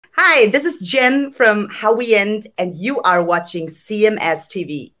Hi, this is Jen from How We End, and you are watching CMS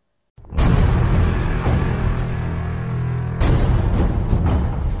TV.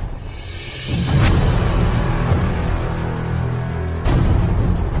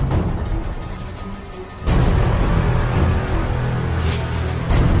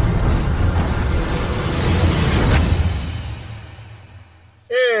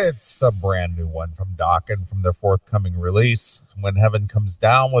 It's a brand new one from Dokken from their forthcoming release, When Heaven Comes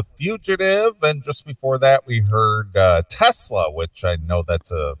Down with Fugitive. And just before that, we heard Tesla, which I know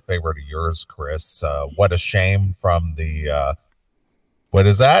that's a favorite of yours, Chris. What a Shame from the, what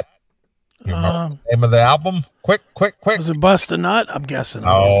is that? You remember the name of the album? Quick. Was it Bust a Nut? I'm guessing.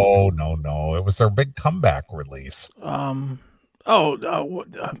 Oh, no. It was their big comeback release. Into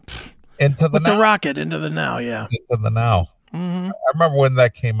the Now. The Rocket, Into the Now, yeah. Into the Now. Mm-hmm. I remember when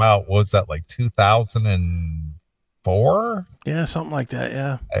that came out. Was that like 2004? Yeah, something like that.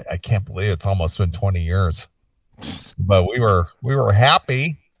 Yeah. I can't believe it's almost been 20 years. But we were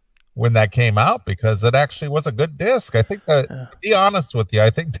happy when that came out because it actually was a good disc. I think that, to be honest with you, I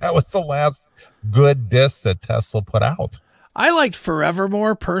think that was the last good disc that Tesla put out. I liked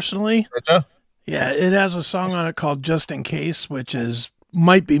Forevermore personally. Did you? Yeah, it has a song on it called Just in Case, which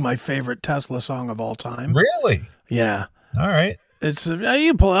might be my favorite Tesla song of all time. Really? Yeah. All right. It's you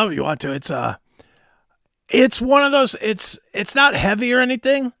can pull it up if you want to. It's one of those. It's not heavy or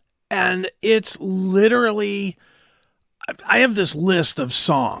anything, and it's literally. I have this list of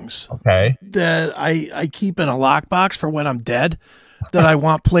songs. Okay. That I keep in a lockbox for when I'm dead, that I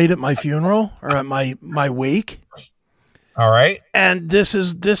want played at my funeral or at my wake. All right. And this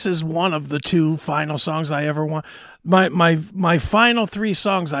is one of the two final songs I ever want. My final three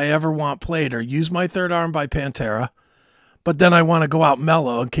songs I ever want played are "Use My Third Arm" by Pantera. But then I want to go out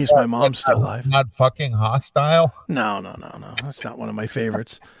mellow in case my mom's still alive. Not Fucking Hostile? No. That's not one of my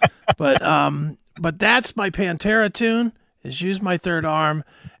favorites. But that's my Pantera tune, is Use My Third Arm.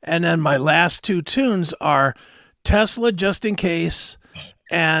 And then my last two tunes are Tesla, Just in Case,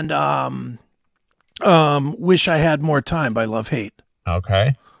 and Wish I Had More Time by Love Hate.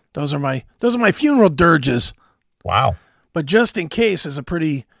 Okay. Those are my funeral dirges. Wow. But Just in Case is a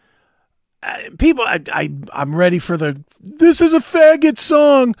pretty... I'm ready for this is a faggot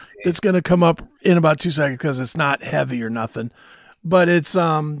song that's going to come up in about 2 seconds because it's not heavy or nothing, but it's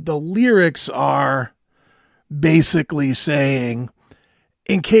the lyrics are basically saying,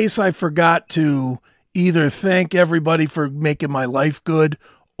 in case I forgot to either thank everybody for making my life good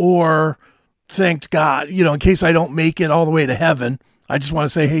or thanked God, in case I don't make it all the way to heaven, I just want to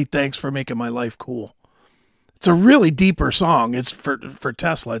say, hey, thanks for making my life cool. It's a really deeper song. It's for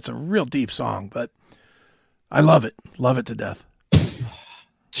Tesla. It's a real deep song, but I love it. Love it to death.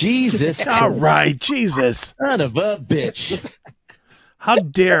 Jesus. All right. Jesus. Son of a bitch. How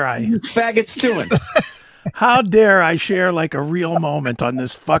dare I? What are you faggots doing? How dare I share like a real moment on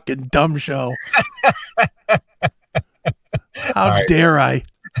this fucking dumb show? How dare I?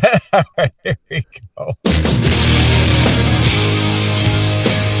 All right, here we go.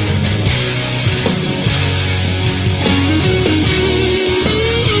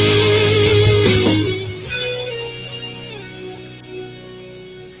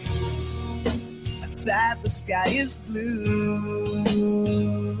 Outside the sky is blue.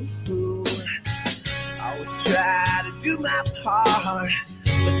 Always try to do my part,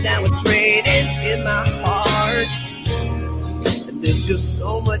 but now it's raining in my heart, and there's just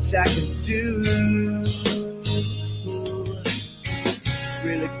so much I can do. It's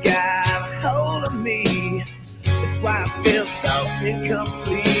really got a hold of me. That's why I feel so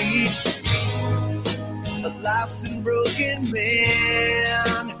incomplete. A lost and broken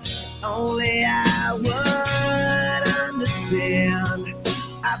man. Only I would understand.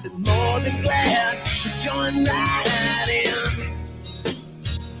 I'd be more than glad to join right in.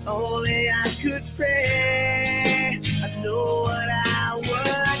 Only I could pray. I know what I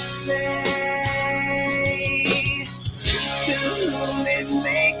would say to whom it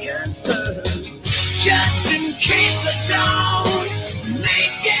may concern. Just in case I don't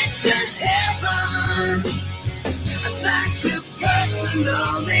make it to heaven, I'd like to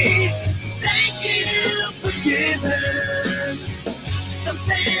personally thank you for giving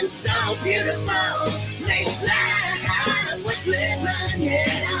something so beautiful makes life worth living.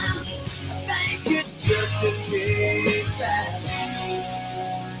 Yeah, thank you just in case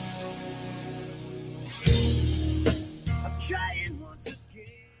I'm trying once again.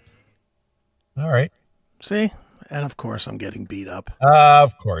 All right. See? And of course I'm getting beat up.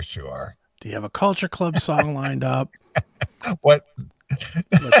 Of course you are. Do you have a Culture Club song lined up? What?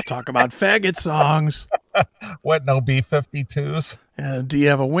 Let's talk about faggot songs. What, no B-52s? Do you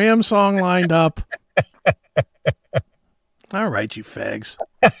have a Wham song lined up? All right, you fags.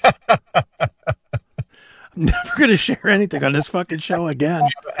 I'm never going to share anything on this fucking show again.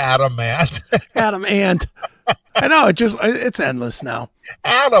 Adam Ant. Adam Ant. I know, it's endless now.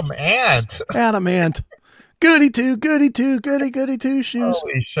 Adam Ant. Adam Ant. Goody two shoes.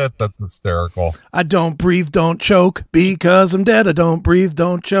 Holy shit, that's hysterical. I don't breathe, don't choke because I'm dead. I don't breathe,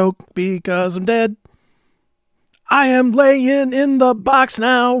 don't choke because I'm dead. I am laying in the box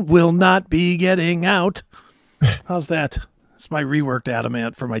now, will not be getting out. How's that? It's my reworked Adam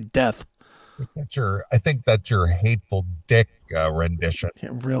Ant for my death. I think that's your Hateful Dick rendition. Yeah,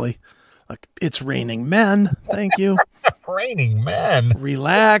 really. Like, it's raining men. Thank you. Raining men.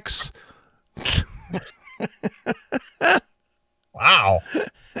 Relax. Wow.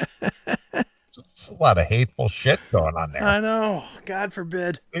 There's a lot of hateful shit going on there. I know. God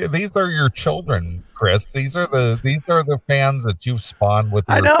forbid. These are your children, Chris. These are the fans that you've spawned with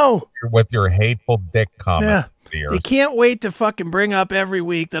I know. with your Hateful Dick comment. Yeah. They can't wait to fucking bring up every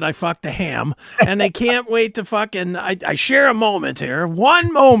week that I fucked a ham. And they can't wait to fucking I share a moment here.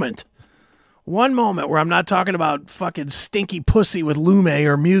 One moment where I'm not talking about fucking stinky pussy with Lume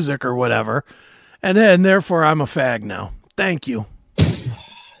or music or whatever. And then therefore I'm a fag now. Thank you.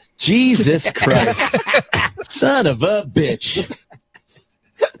 Jesus Christ. Son of a bitch.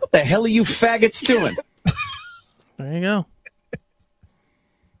 What the hell are you faggots doing? There you go.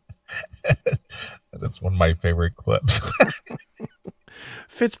 That is one of my favorite clips.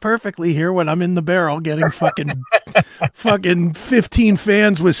 Fits perfectly here when I'm in the barrel getting fucking 15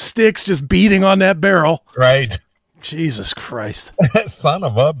 fans with sticks just beating on that barrel. Right. Jesus Christ. Son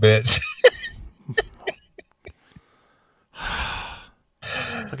of a bitch.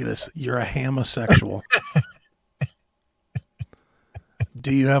 Look at this. You're a homosexual.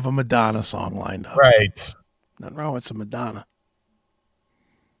 Do you have a Madonna song lined up? Right. Nothing wrong with some Madonna.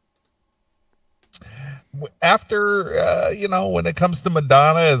 After, when it comes to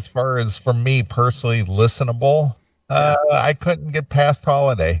Madonna, as far as for me personally listenable, I couldn't get past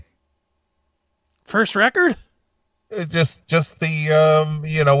Holiday. First record? Just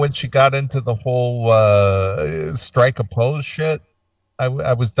the, when she got into the whole strike a pose shit,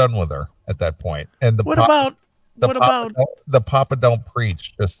 I was done with her at that point. And the Papa Don't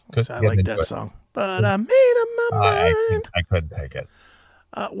Preach. I like that song. But I made up my mind. I couldn't take it.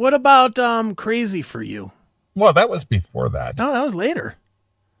 What about Crazy for You? Well, that was before that. No, that was later.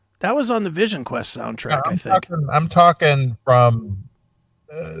 That was on the Vision Quest soundtrack, I think. I'm talking from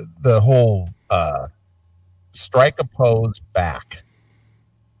the whole strike a pose back.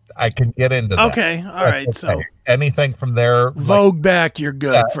 I can get into that. Okay, all right. Okay. So anything from there, Vogue back, you're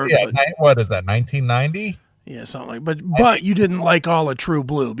good. What is that? 1990? Yeah, something like. But you didn't like all of True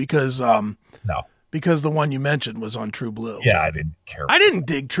Blue because no. Because the one you mentioned was on True Blue. Yeah, I didn't care. I didn't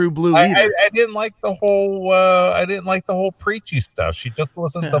dig True Blue either. I didn't like the whole. I didn't like the whole preachy stuff. She just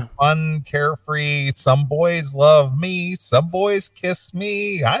wasn't the fun, carefree. Some boys love me. Some boys kiss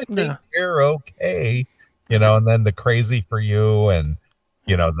me. I think you're okay. And then the Crazy for You, and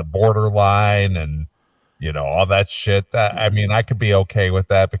the Borderline, and all that shit. I mean, I could be okay with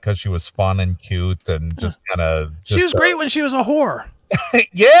that because she was fun and cute and just kind of. She was great when she was a whore.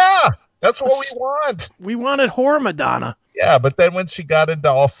 Yeah. That's what we want. We wanted whore Madonna. Yeah, but then when she got into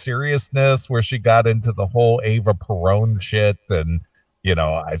all seriousness, where she got into the whole Ava Perón shit, and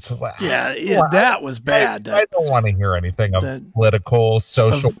it's just like, that was bad. I don't want to hear anything of political,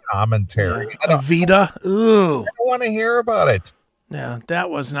 social commentary. Evita, ooh, I don't want to hear about it. Yeah,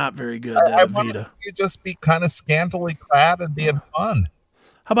 that was not very good. Evita, you just be kind of scantily clad and being fun.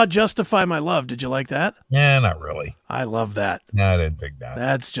 How about Justify My Love? Did you like that? Yeah, not really. I love that. No, I didn't think that.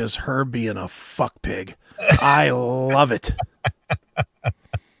 That's just her being a fuck pig. I love it.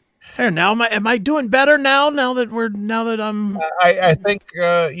 Here, now am I doing better now? Now that I'm. I think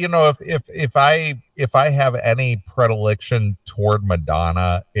if I have any predilection toward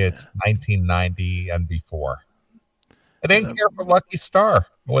Madonna, it's 1990 and before. I didn't care for Lucky Star.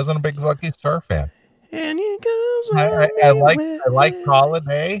 I wasn't a big Lucky Star fan. And you goes I liked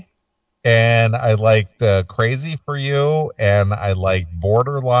Holiday, and I liked Crazy for You, and I liked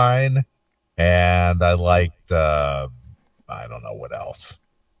Borderline, and I liked I don't know what else.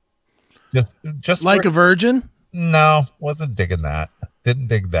 Just Like a Virgin? No, wasn't digging that. Didn't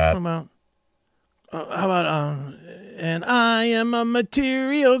dig that. How about and I am a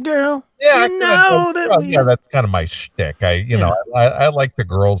material girl. Yeah, that's kind of my shtick. I like the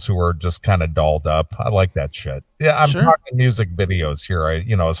girls who are just kind of dolled up. I like that shit. Yeah, I'm talking music videos here.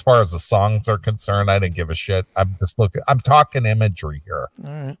 As far as the songs are concerned, I didn't give a shit. I'm talking imagery here.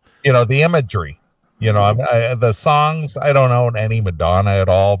 All right. The imagery. You know, the songs, I don't own any Madonna at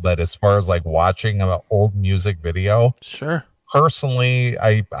all, but as far as like watching an old music video, Sure. personally,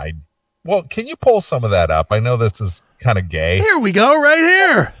 well, can you pull some of that up? I know this is kind of gay. Here we go, right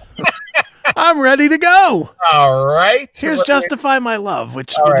here. I'm ready to go. All right. Here's Justify My Love,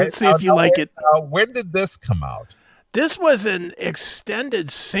 which All right. let's see if you like it. When did this come out? This was an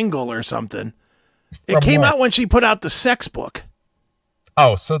extended single or something. It From came what? out when she put out the sex book.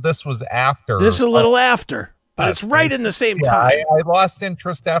 Oh, so this was after. This is a little after, but it's right in the same time. I lost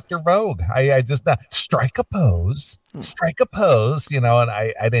interest after Vogue. I just strike a pose, you know, and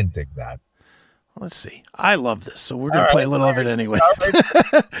I didn't dig that. Let's see. I love this, so we're going to play a little of it anyway.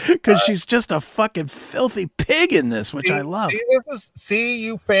 Because she's just a fucking filthy pig in this, which I love. See,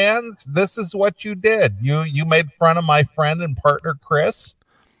 you fans, this is what you did. You made fun of my friend and partner, Chris,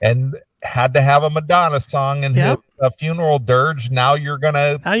 and had to have a Madonna song in his funeral dirge. Now you're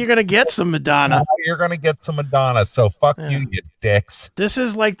gonna get some Madonna. Now you're gonna get some Madonna. So fuck you dicks. This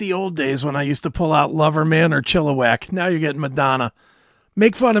is like the old days when I used to pull out Loverman or Chilliwack. Now you're getting Madonna.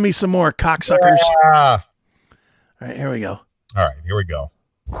 Make fun of me some more, cocksuckers. Yeah. All right, here we go. All right, here we go.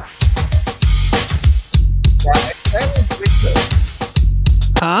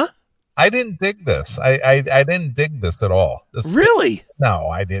 Huh? I didn't dig this. I didn't dig this at all. Really? No,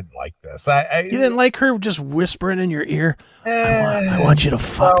 I didn't like this. You didn't like her just whispering in your ear? I want you to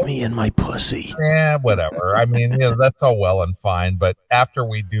fuck me in my pussy. Yeah, whatever. I mean, that's all well and fine. But after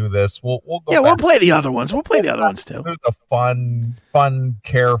we do this, we'll go. Yeah, we'll play the other ones. We'll play the other ones too. Do the fun,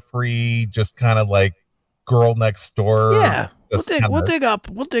 carefree, just kind of like girl next door. Yeah, we'll dig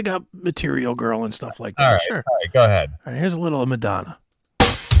up Material Girl and stuff like that. All right, sure. All right, go ahead. All right, here's a little of Madonna.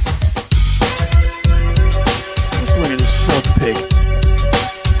 Just look at this filth pig.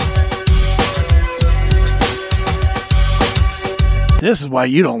 This is why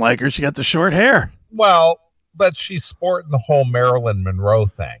you don't like her. She got the short hair. Well, but she's sporting the whole Marilyn Monroe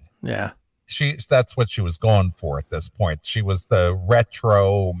thing. Yeah. That's what she was going for at this point. She was the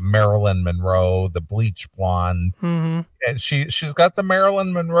retro Marilyn Monroe, the bleach blonde. Mm-hmm. And she's got the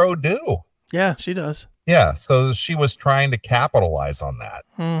Marilyn Monroe do. Yeah, she does. Yeah, so she was trying to capitalize on that.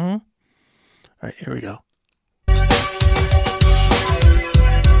 Mm-hmm. All right, here we go.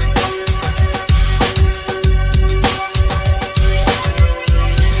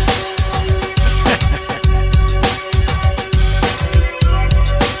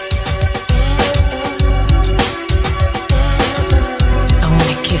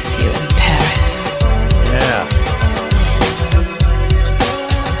 Kiss you in Paris. Yeah.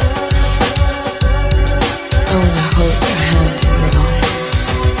 I wanna hold your hand in Rome.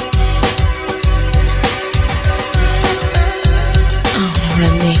 I wanna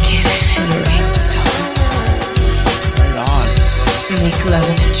run naked in a rainstorm. Right on. Make love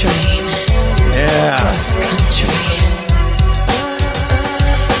in a train. Yeah. Cross country.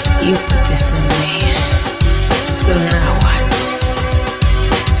 You put this on me. So now what?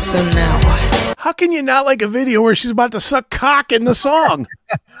 So now what? How can you not like a video where she's about to suck cock in the song?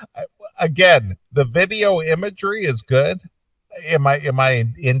 Again, the video imagery is good. Am I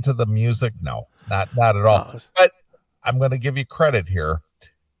into the music? No, not at all. Oh. But I'm going to give you credit here.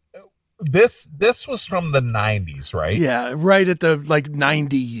 This was from the 90s, right? Yeah, right at the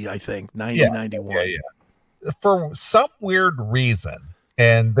 90, I think, 90, 91. Yeah. For some weird reason,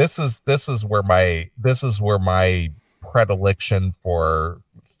 and this is where my predilection for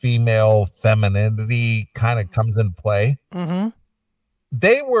female femininity kind of comes into play. Mm-hmm.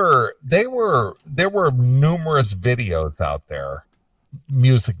 There were numerous videos out there,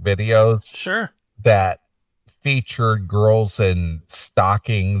 music videos, Sure, that featured girls in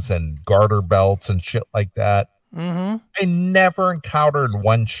stockings and garter belts and shit like that. Mm-hmm. I never encountered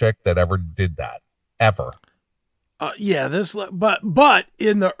one chick that ever did that, ever. Yeah, but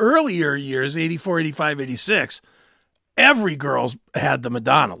in the earlier years, 84, 85, 86, every girl had the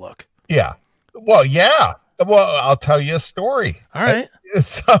Madonna look. Yeah. Well, yeah. Well, I'll tell you a story. All right.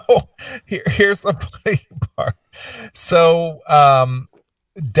 So here's the funny part. So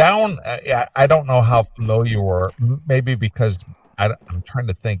down, I don't know how familiar you were, maybe because I'm trying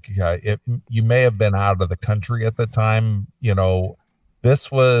to think, you may have been out of the country at the time. You know,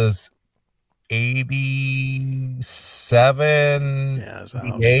 this was 87,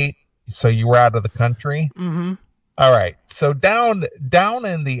 88. So you were out of the country. Mm-hmm. All right. So down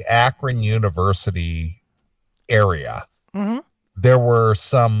in the Akron University area, Mm-hmm. there were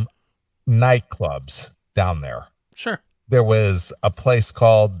some nightclubs down there. Sure. There was a place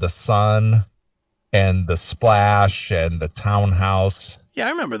called the Sun and the Splash and the Townhouse. Yeah,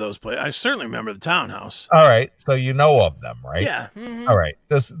 I remember those places. I certainly remember the townhouse. All right. So you know of them, right? Yeah. Mhm. All right.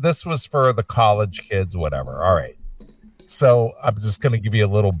 This was for the college kids, whatever. All right. So I'm just going to give you a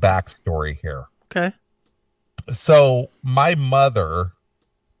little backstory here. Okay. So my mother,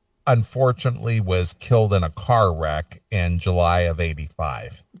 unfortunately, was killed in a car wreck in July of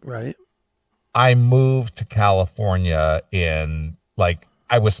 85. Right. I moved to California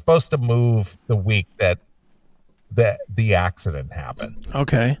I was supposed to move the week that the accident happened.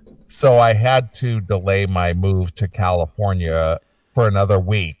 Okay. So I had to delay my move to California for another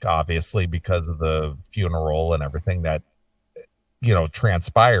week, obviously, because of the funeral and everything that,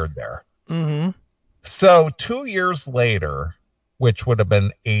 transpired there. Mm-hmm. So 2 years later, which would have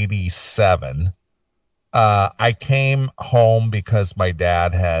been 87, I came home because my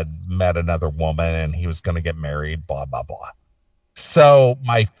dad had met another woman and he was going to get married, blah, blah, blah. So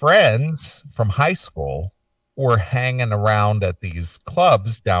my friends from high school were hanging around at these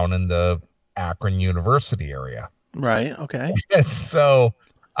clubs down in the Akron University area. Right. Okay. And so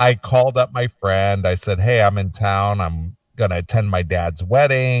I called up my friend. I said, hey, I'm in town. I'm going to attend my dad's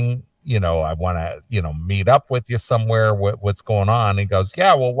wedding. I want to, meet up with you somewhere. What's going on? He goes,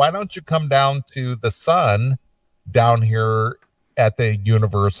 yeah, well, why don't you come down to the Sun down here at the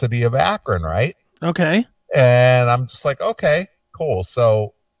University of Akron, right? Okay. And I'm just like, okay, cool.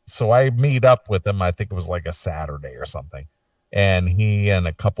 So I meet up with him. I think it was like a Saturday or something. And he and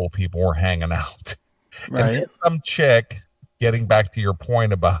a couple people were hanging out. Right. And some chick, getting back to your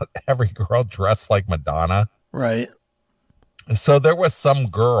point about every girl dressed like Madonna. Right. So there was some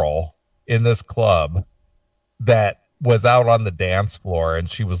girl in this club that was out on the dance floor and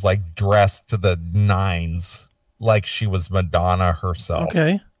she was like dressed to the nines, like she was Madonna herself.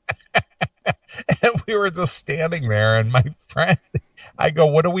 Okay. And we were just standing there, and my friend, I go,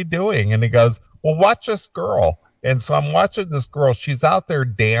 what are we doing? And he goes, well, watch this girl. And so I'm watching this girl. She's out there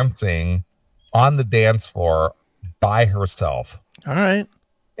dancing on the dance floor by herself. All right.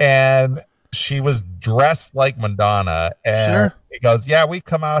 And she was dressed like Madonna. And Sure. he goes, yeah, we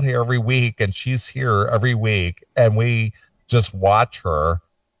come out here every week, and she's here every week, and we just watch her,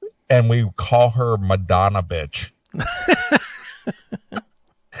 and we call her Madonna bitch.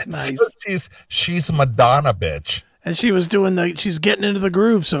 Nice. So she's Madonna bitch. And she was she's getting into the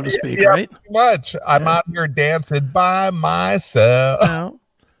groove, so to speak, Yeah, right? pretty much. I'm out here dancing by myself. No.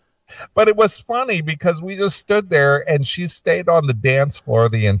 But it was funny because we just stood there and she stayed on the dance floor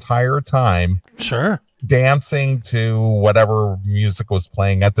the entire time, Sure. dancing to whatever music was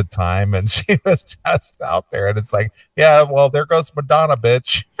playing at the time. And she was just out there. And it's like, yeah, well, there goes Madonna,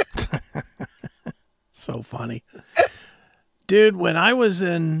 bitch. So funny. Dude, when I was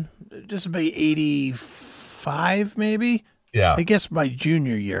in just about 85, maybe, Yeah. I guess my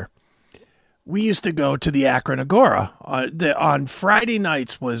junior year, we used to go to the Akron Agora. On Friday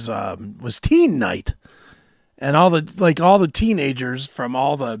nights was teen night, and all the teenagers from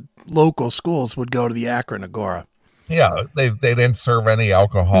all the local schools would go to the Akron Agora. Yeah. They didn't serve any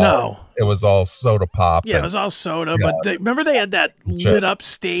alcohol. No. It was all soda pop. Yeah, it and- was all soda, Yeah. but remember they had that lit up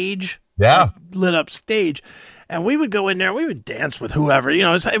stage? Yeah. Lit up stage. And we would go in there, we would dance with whoever.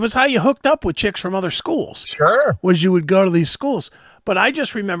 It was how you hooked up with chicks from other schools. Sure. Was you would go to these schools. But I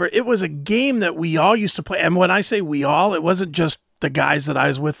just remember it was a game that we all used to play. And when I say we all, it wasn't just the guys that I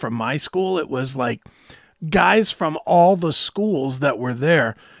was with from my school. It was like guys from all the schools that were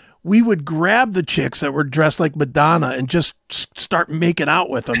there. We would grab the chicks that were dressed like Madonna and just start making out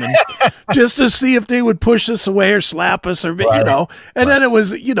with them, and just to see if they would push us away or slap us, or Right. And then it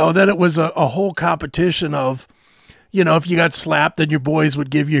was a whole competition of, if you got slapped, then your boys would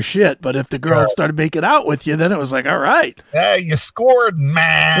give you shit. But if the girl started making out with you, then it was like, all right. Hey, you scored,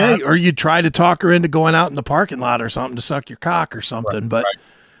 man. Hey, or you try to talk her into going out in the parking lot or something to suck your cock or something. But,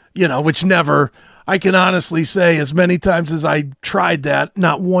 which never, I can honestly say, as many times as I tried that,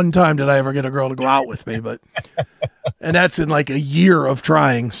 not one time did I ever get a girl to go out with me. But, and that's in like a year of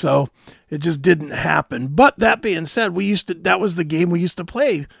trying. So it just didn't happen. But that being said, that was the game we used to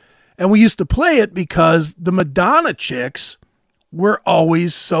play. And we used to play it because the Madonna chicks were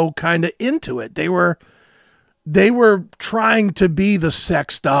always so kind of into it. They were trying to be the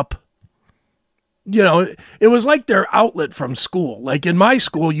sexed up. It was like their outlet from school. Like in my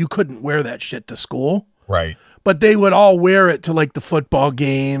school, you couldn't wear that shit to school. Right. But they would all wear it to like the football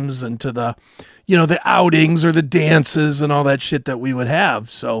games and to the, the outings or the dances and all that shit that we would have.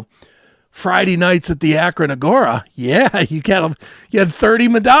 So Friday nights at the Akron Agora, yeah, you had 30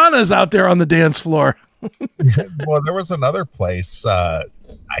 Madonnas out there on the dance floor. Well, there was another place, I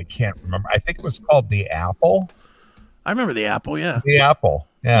can't remember. I think it was called the Apple. I remember the Apple, yeah. The Apple,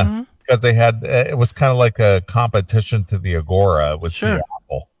 yeah. because they had it was kind of like a competition to the Agora. It was Sure. the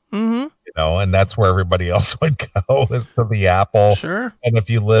Apple, Mm-hmm. and that's where everybody else would go is to the Apple. Sure. And if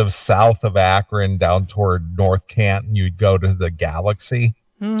you live south of Akron down toward North Canton, you'd go to the Galaxy.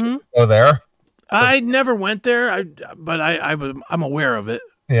 Mm-hmm. Go there. I never went there, I'm aware of it.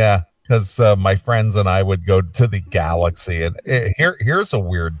 Yeah, because my friends and I would go to the Galaxy, and here's a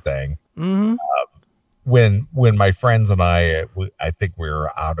weird thing. Mm-hmm. When my friends and I think we were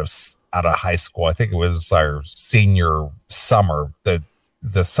out of high school. I think it was our senior summer,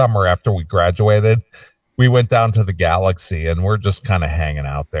 the summer after we graduated. We went down to the Galaxy, and we're just kind of hanging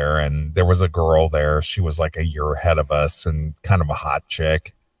out there. And there was a girl there. She was like a year ahead of us, and kind of a hot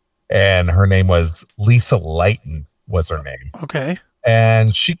chick. And her name was Lisa Lighton. Was her name? Okay.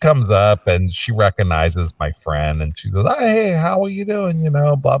 And she comes up and she recognizes my friend and she goes, "Hey, how are you doing?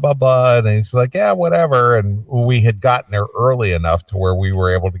 Blah, blah, blah." And he's like, "Yeah, whatever." And we had gotten there early enough to where we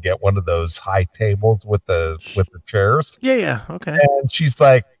were able to get one of those high tables with the chairs. Yeah. Okay. And she's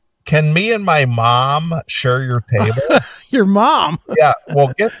like, "Can me and my mom share your table?" Your mom? Yeah.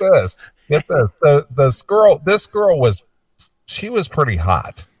 Well, get this. This girl she was pretty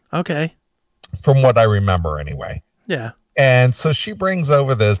hot. Okay. From what I remember anyway. Yeah. And so she brings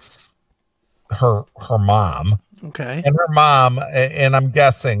over her mom. Okay. And her mom, and I'm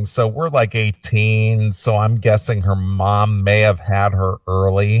guessing, so we're like 18, so I'm guessing her mom may have had her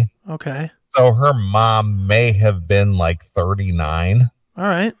early. Okay. So her mom may have been like 39. All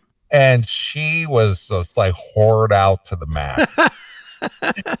right. And she was just like whored out to the max.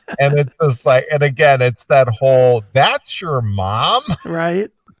 And it's just like, and again, it's that whole, that's your mom?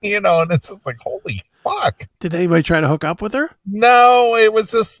 Right. And it's just like, holy fuck. Did anybody try to hook up with her? No, it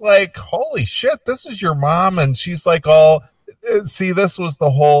was just like, holy shit, this is your mom. And she's like, see, this was the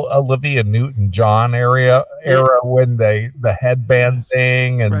whole Olivia Newton-John era when the headband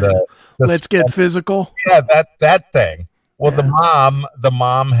thing and Right. the Let's get physical. Yeah, that thing. Well, Yeah. the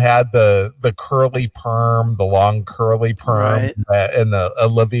mom had the curly perm, the long curly perm, Right. And the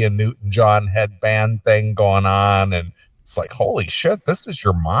Olivia Newton-John headband thing going on. And it's like, holy shit, this is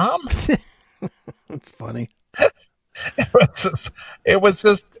your mom? That's funny. It was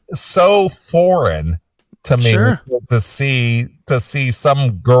just so foreign to me. Sure. to see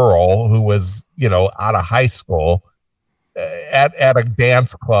some girl who was, out of high school at a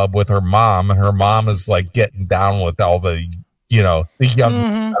dance club with her mom, and her mom is like getting down with all the young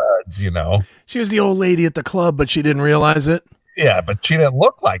Mhm. kids. She was the old lady at the club, but she didn't realize it. Yeah, but she didn't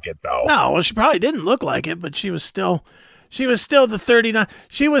look like it though. No, well, she probably didn't look like it, but she was still the 39.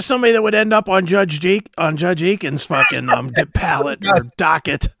 She was somebody that would end up on Judge Aiken's fucking pallet or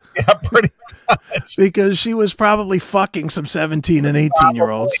docket. Yeah, pretty much. Because she was probably fucking some 17 and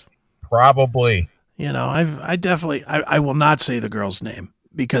 18-year-olds. Probably. I will not say the girl's name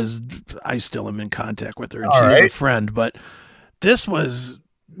because I still am in contact with her and All she is right. a friend, but this was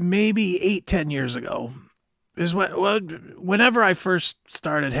maybe 8-10 years ago. Whenever I first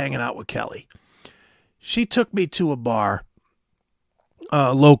started hanging out with Kelly, she took me to a bar,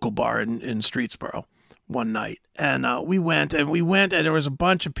 a local bar in Streetsboro one night. And we went and there was a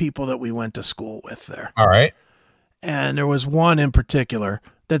bunch of people that we went to school with there. All right. And there was one in particular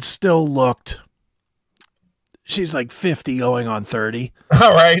that still looked, she's like 50 going on 30.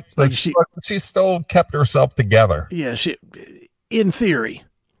 All right. So Like she still kept herself together. Yeah, in theory.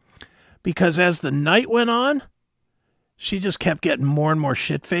 Because as the night went on, she just kept getting more and more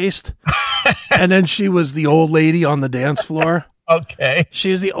shit-faced. And then she was the old lady on the dance floor. Okay.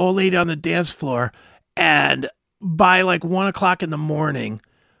 She was the old lady on the dance floor. And by like 1 o'clock in the morning,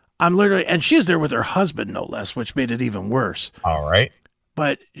 and she's there with her husband, no less, which made it even worse. All right.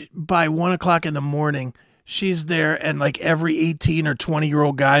 But by 1 o'clock in the morning, she's there, and like every 18 or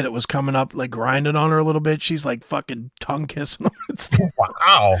 20-year-old guy that was coming up, like grinding on her a little bit, she's like fucking tongue kissing them and stuff.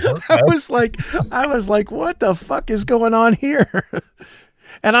 Wow. Okay. I was like, what the fuck is going on here?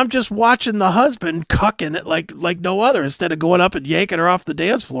 And I'm just watching the husband cucking it like no other. Instead of going up and yanking her off the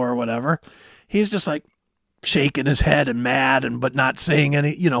dance floor or whatever, he's just like shaking his head and mad but not saying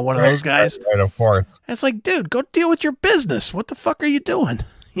any, one of those guys. Right, of course. And it's like, dude, go deal with your business. What the fuck are you doing?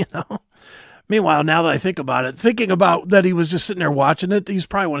 Meanwhile, now that I think about it, thinking about that he was just sitting there watching it, he's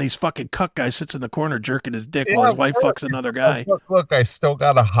probably one of these fucking cuck guys sits in the corner jerking his dick while his wife fucks another guy. Look, I still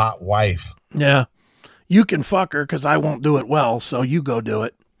got a hot wife. Yeah. You can fuck her because I won't do it well, so you go do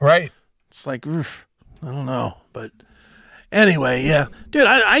it. Right. It's like, oof, I don't know. But anyway, yeah. Dude,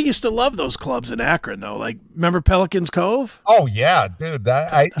 I used to love those clubs in Akron, though. Like, remember Pelican's Cove? Oh, yeah, dude.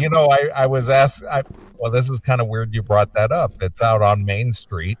 I was asked, well, this is kind of weird you brought that up. It's out on Main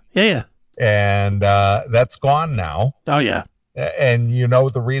Street. Yeah. And that's gone now. Oh, yeah. And you know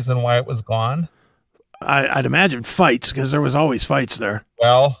the reason why it was gone? I'd imagine fights, because there was always fights there.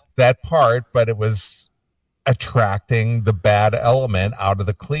 Well, that part, but it was attracting the bad element out of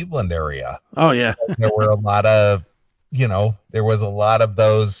the Cleveland area. Oh, yeah. There were a lot of, there was a lot of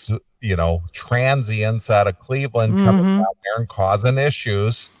those, transients out of Cleveland coming down there and causing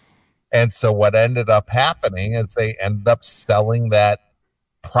issues. And so what ended up happening is they ended up selling that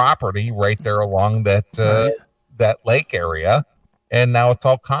property right there along that that lake area, and now it's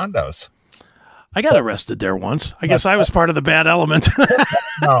all condos. I got arrested there once. I guess I was part of the bad element.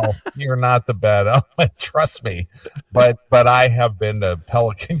 No, you're not the bad element, trust me. But I have been to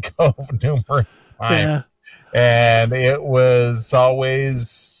Pelican Cove numerous times, and it was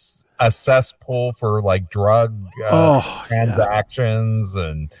always a cesspool for like drug transactions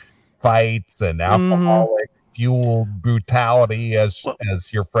and fights and alcoholic fueled brutality, as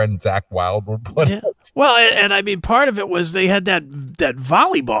your friend Zach Wild would put it. Well, and I mean, part of it was they had that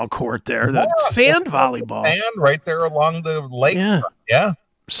volleyball court there, that sand volleyball. Sand right there along the lake. Yeah.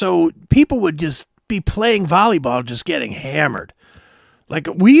 So people would just be playing volleyball, just getting hammered. Like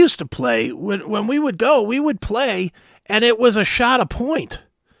we used to play, when we would go, we would play, and it was a shot a point.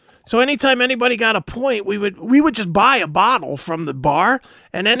 So anytime anybody got a point, we would just buy a bottle from the bar,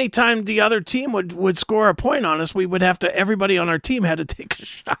 and anytime the other team would score a point on us, everybody on our team had to take a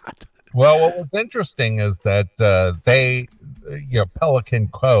shot. Well, what was interesting is that Pelican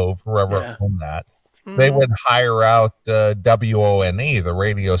Cove, whoever owned that, they would hire out WONE, the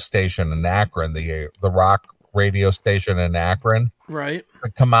radio station in Akron, the rock radio station in Akron, right? To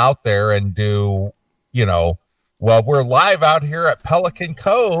come out there and do, well, we're live out here at Pelican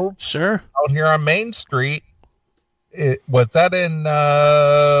Cove. Sure. Out here on Main Street. Was that in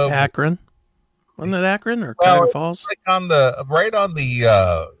Akron? Wasn't it Akron or Cuyahoga Falls? Like right on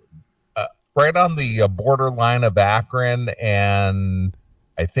the borderline of Akron, and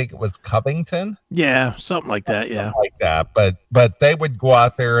I think it was Covington. Yeah, something like that. Yeah, something like that. But they would go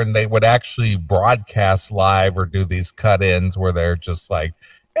out there and they would actually broadcast live or do these cut-ins where they're just like,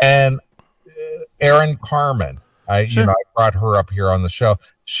 and Erin Carmen. I brought her up here on the show.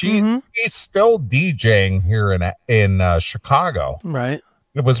 She's still DJing here in Chicago. Right.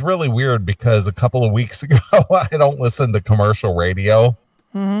 It was really weird because a couple of weeks ago, I don't listen to commercial radio,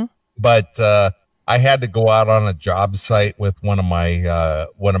 but I had to go out on a job site with one of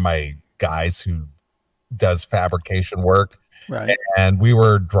my guys who does fabrication work. Right. And we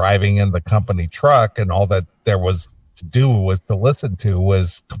were driving in the company truck, and all that there was to do was to listen to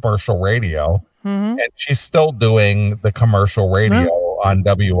was commercial radio. And she's still doing the commercial radio on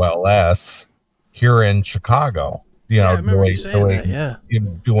WLS here in Chicago, doing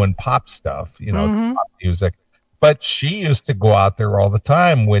pop stuff, pop music. But she used to go out there all the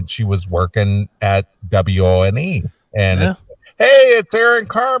time when she was working at WONE. And hey, it's Erin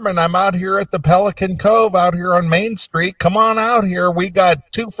Carmen. I'm out here at the Pelican Cove out here on Main Street. Come on out here. We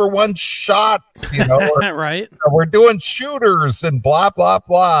got 2-for-1 shots, right. We're doing shooters and blah, blah,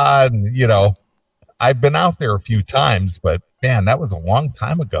 blah. And, I've been out there a few times, but man, that was a long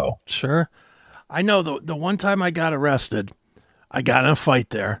time ago. Sure. I know the one time I got arrested, I got in a fight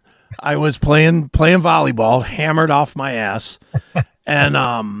there. I was playing volleyball, hammered off my ass, and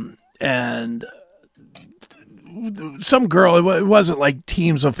some girl, it wasn't like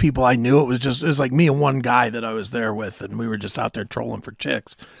teams of people I knew. It was like me and one guy that I was there with, and we were just out there trolling for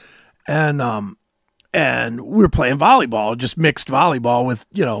chicks. And we were playing volleyball, just mixed volleyball with,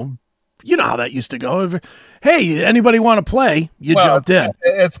 you know how that used to go. Hey, anybody want to play? You jumped in.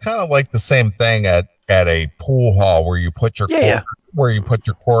 It's kind of like the same thing at a pool hall where you put your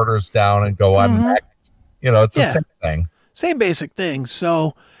quarters down and go on next. It's the same thing. Same basic thing.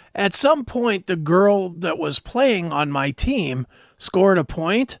 So at some point, the girl that was playing on my team scored a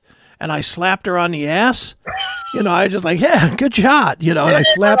point, and I slapped her on the ass. I just like, yeah, good shot. And I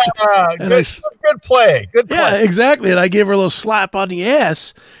slapped her. Good play. Yeah, exactly. And I gave her a little slap on the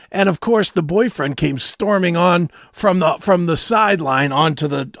ass. And of course, the boyfriend came storming on from the sideline onto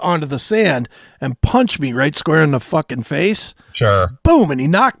the sand and punched me right square in the fucking face. Sure. Boom, and he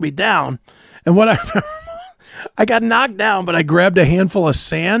knocked me down. And what I got knocked down, but I grabbed a handful of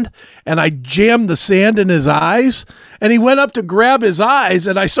sand and I jammed the sand in his eyes. And he went up to grab his eyes,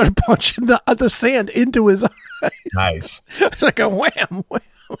 and I started punching the sand into his eyes. Nice. Like a wham, wham.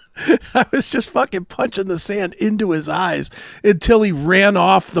 I was just fucking punching the sand into his eyes until he ran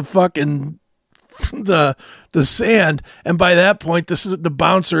off the fucking the sand. And by that point, the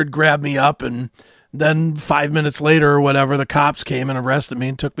bouncer had grabbed me up, and then 5 minutes later or whatever, the cops came and arrested me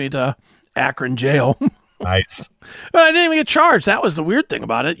and took me to Akron jail. Nice. But I didn't even get charged. That was the weird thing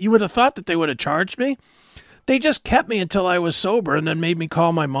about it. You would have thought that they would have charged me. They just kept me until I was sober and then made me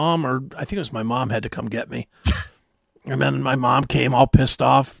call my mom, or I think it was my mom had to come get me. And then my mom came all pissed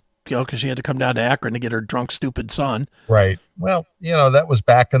off, because she had to come down to Akron to get her drunk, stupid son. Right. Well, that was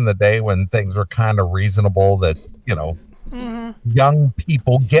back in the day when things were kind of reasonable that, young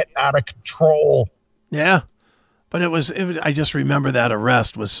people get out of control. Yeah. But it was, I just remember that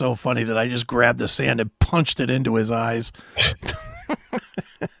arrest was so funny that I just grabbed the sand and punched it into his eyes.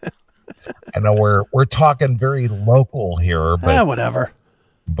 I know we're talking very local here, but whatever.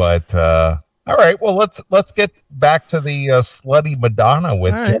 But all right, well let's get back to the slutty Madonna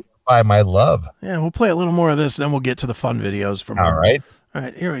with Justify My Love. Yeah, we'll play a little more of this, then we'll get to the fun videos from her. All right. All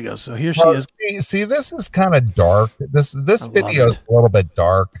right, here we go. So here she is. See, this is kind of dark. This video is a little bit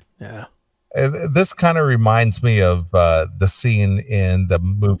dark. Yeah. This kind of reminds me of the scene in the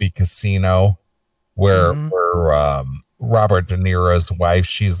movie Casino where Robert De Niro's wife,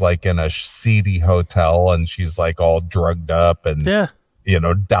 she's like in a seedy hotel and she's like all drugged up and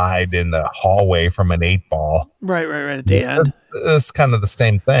died in the hallway from an 8-ball. Right at the end. It's kind of the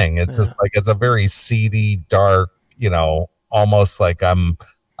same thing. It's just like it's a very seedy, dark, almost like I'm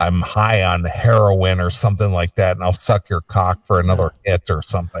high on heroin or something like that, and I'll suck your cock for another hit or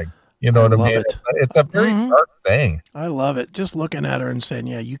something. You know what I mean? It's a very dark thing. I love it. Just looking at her and saying,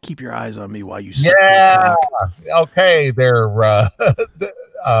 "Yeah, you keep your eyes on me while you suck yeah." cock. Okay, they're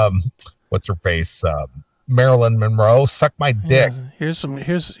what's her face? Marilyn Monroe, suck my dick. Yeah,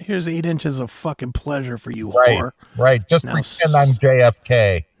 here's 8 inches of fucking pleasure for you, right, whore. Right. Just now pretend I'm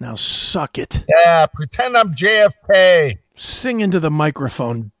JFK. Now suck it. Yeah, pretend I'm JFK. Sing into the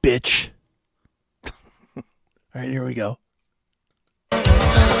microphone, bitch. All right, here we go.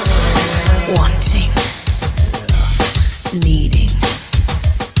 Wanting, needing,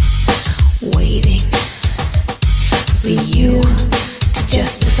 waiting for you to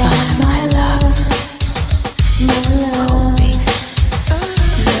justify my love, hoping,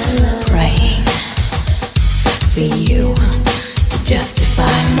 praying for you to justify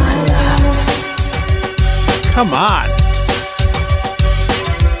my love. Come on.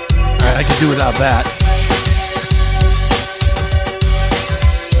 All right, I can do without that.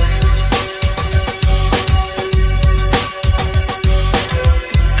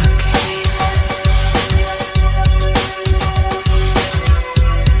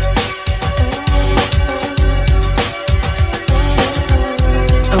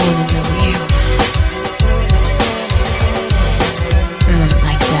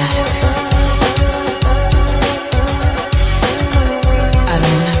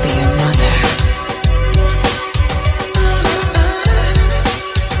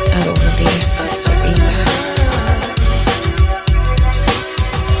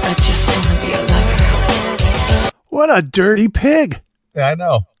 What a dirty pig. I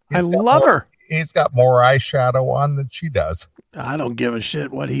know. I love her. He's got more eyeshadow on than she does. I don't give a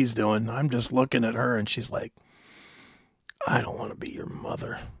shit what he's doing. I'm just looking at her and she's like, I don't want to be your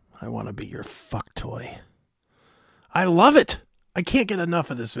mother. I want to be your fuck toy. I love it. I can't get enough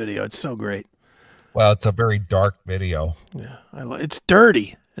of this video. It's so great. Well, it's a very dark video. Yeah, it's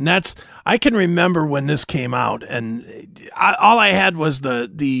dirty. And I can remember when this came out and all I had was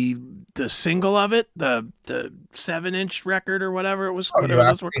the single of it, the 7-inch record or whatever it was. Oh, you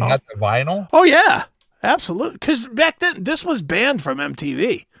actually had the vinyl? Oh yeah, absolutely. Because back then this was banned from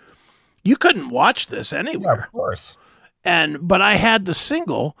MTV. You couldn't watch this anywhere. Yeah, of course. But I had the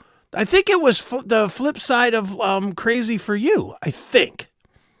single. I think it was the flip side of "Crazy for You." I think.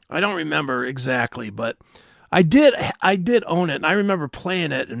 I don't remember exactly, but I did own it, and I remember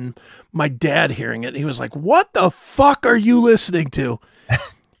playing it, and my dad hearing it. And he was like, "What the fuck are you listening to?"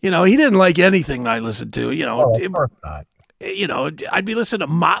 He didn't like anything I listened to. Of course not. I'd be listening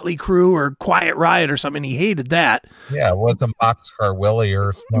to Motley Crue or Quiet Riot or something. He hated that. Yeah, it wasn't Boxcar Willie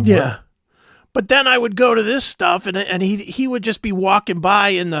or something. Yeah. But then I would go to this stuff and he would just be walking by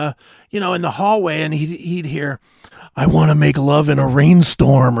in the hallway and he'd hear, "I want to make love in a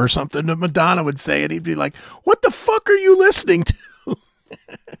rainstorm" or something that Madonna would say. And he'd be like, "What the fuck are you listening to?"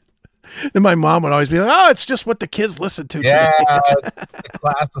 And my mom would always be like, "Oh, it's just what the kids listen to." Yeah, the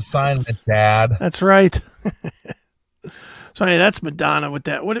class assignment, Dad. That's right. So anyway, that's Madonna with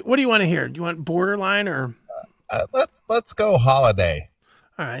that. What do you want to hear? Do you want Borderline or? Let's go Holiday.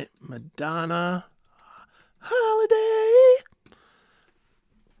 All right, Madonna, Holiday.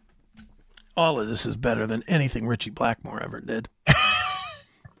 All of this is better than anything Richie Blackmore ever did.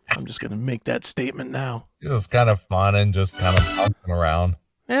 I'm just going to make that statement now. It was kind of fun and just kind of bouncing around.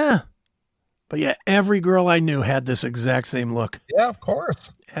 Yeah. But yeah, every girl I knew had this exact same look. Yeah, of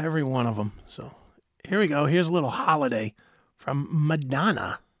course. Every one of them. So here we go. Here's a little Holiday from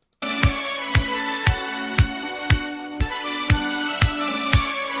Madonna.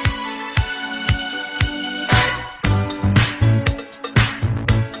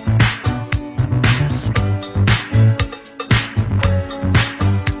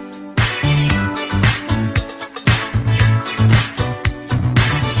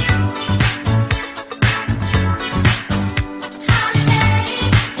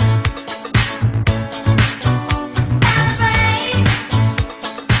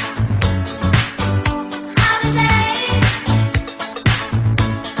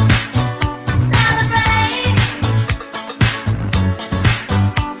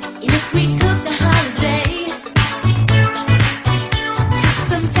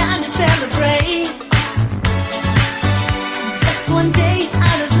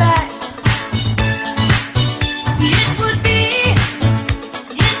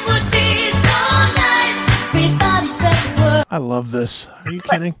 I love this. Are you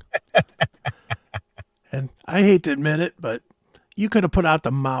kidding? And I hate to admit it, but you could have put out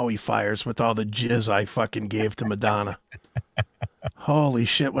the Maui fires with all the jizz I fucking gave to Madonna. Holy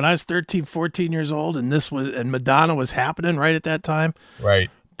shit. When I was 13, 14 years old and Madonna was happening right at that time. Right.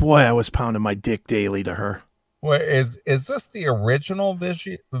 Boy, I was pounding my dick daily to her. Well, is this the original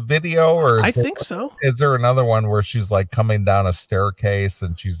video, or I think so. Is there another one where she's like coming down a staircase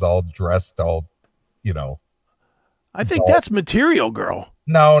and she's all dressed, all, I think that's Material Girl.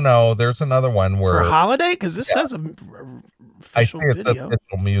 No, there's another one where for Holiday, because this says I think it's an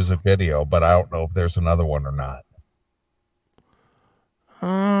official music video, but I don't know if there's another one or not.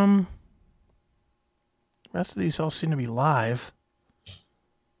 Rest of these all seem to be live.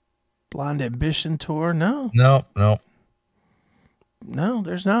 Blonde Ambition tour, no,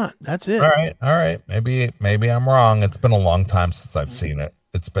 there's not. That's it. All right. Maybe I'm wrong. It's been a long time since I've seen it.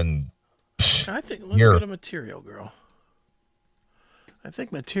 It's been. I think let's go to Material Girl. I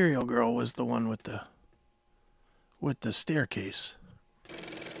think Material Girl was the one with the staircase.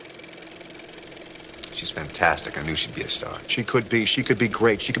 She's fantastic. I knew she'd be a star. She could be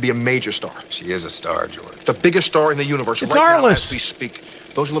great. She could be a major star. She is a star, George. The biggest star in the universe. It's right Arliss. now, as we speak.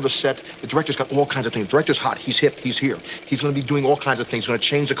 Those who love the set, the director's got all kinds of things. The director's hot. He's hip. He's here. He's going to be doing all kinds of things. He's going to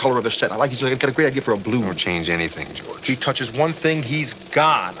change the color of the set. He's got a great idea for a blue. Don't change anything, George. He touches one thing, he's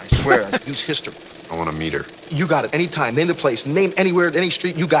gone. I swear. He's history. I want to meet her. You got it. Anytime. Name the place. Name anywhere, any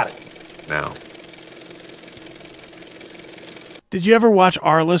street. You got it. Now. Did you ever watch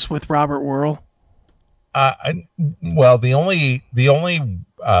Arliss with Robert Whirl? Well, the only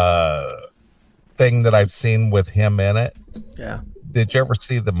thing that I've seen with him in it. Yeah. Did you ever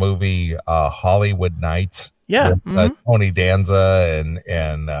see the movie Hollywood Nights? Yeah. With, Tony Danza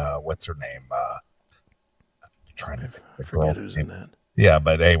and what's her name? I forget who's in that. Yeah,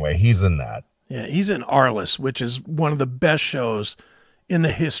 but anyway, he's in that. Yeah, he's in Arliss, which is one of the best shows in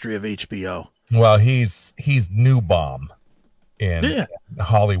the history of HBO. Well, he's New Bomb in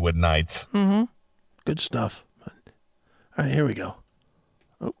Hollywood Nights. Mm-hmm. Good stuff. All right, here we go.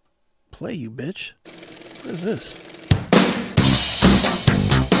 Oh, play, you bitch. What is this?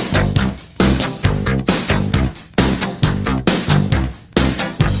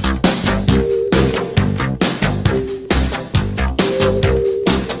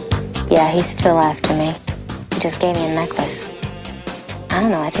 Yeah, he's still after me. He just gave me a necklace. I don't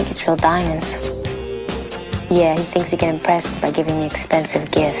know, I think it's real diamonds. Yeah, he thinks he can impress me by giving me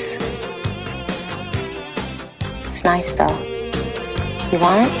expensive gifts. It's nice, though. You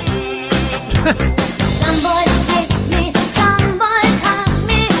want it? Some boys kiss me, some boys hug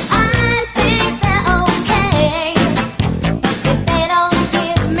me. I think they're okay. If they don't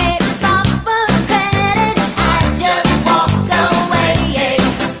give me proper credit, I just walk away.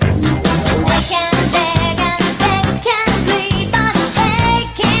 They can beg and they can plead, but they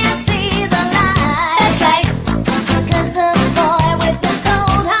can't see the light. That's right. 'Cause the boy with the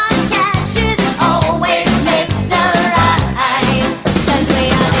cold hard cash is always Mr. Right. 'Cause we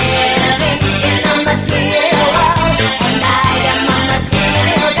are living in a material world, and I am a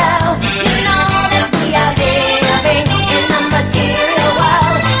material girl. You know that we are living in a material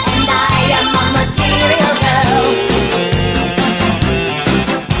world, and I am a material girl.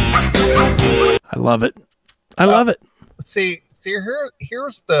 I love it. I love it. See,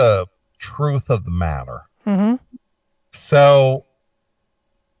 here's the truth of the matter. Mm-hmm. So,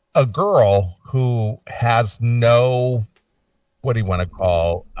 a girl who has no, what do you want to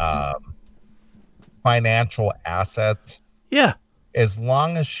call, financial assets, Yeah. as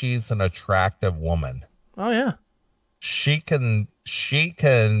long as she's an attractive woman, Oh, yeah. she can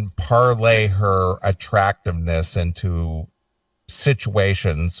parlay her attractiveness into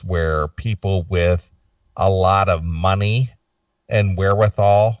situations where people with a lot of money and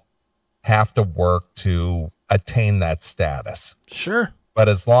wherewithal have to work to attain that status. Sure. But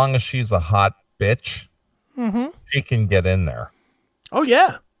as long as she's a hot bitch, Mm-hmm. she can get in there. Oh,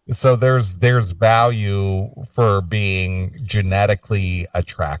 yeah. So there's value for being genetically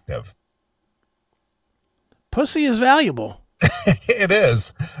attractive. Pussy is valuable. It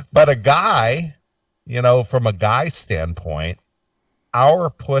is. But a guy, from a guy standpoint, our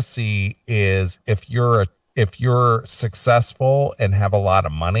pussy is if you're successful and have a lot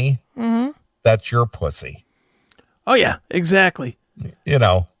of money, Mm-hmm. that's your pussy. Oh, yeah, exactly.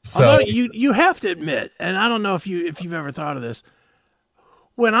 So Although you have to admit, and I don't know if you've ever thought of this,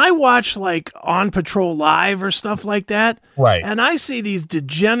 when I watch like On Patrol Live or stuff like that, right, and I see these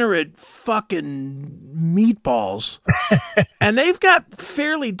degenerate fucking meatballs, and they've got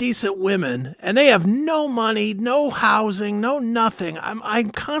fairly decent women, and they have no money, no housing, no nothing. I'm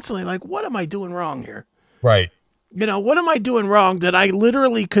constantly like, what am I doing wrong here? right. You know, what am I doing wrong that I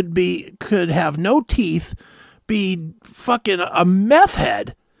literally could have no teeth, be fucking a meth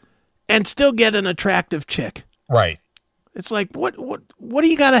head, and still get an attractive chick? Right. It's like, what do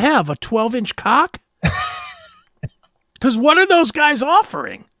you got to have? A 12-inch cock? Because what are those guys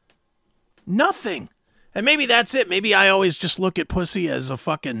offering? Nothing. And maybe that's it. Maybe I always just look at pussy as a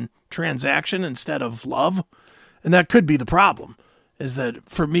fucking transaction instead of love. And that could be the problem, is that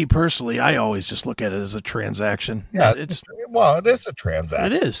for me personally, I always just look at it as a transaction. Yeah, it is a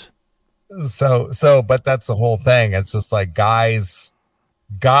transaction. It is. So, but that's the whole thing. It's just like guys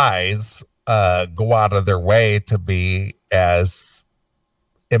go out of their way to be as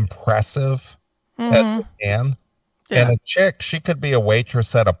impressive as they can. Yeah. And a chick, she could be a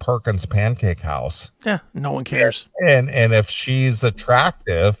waitress at a Perkins Pancake House. Yeah, no one cares. And if she's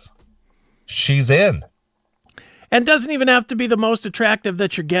attractive, she's in. And doesn't even have to be the most attractive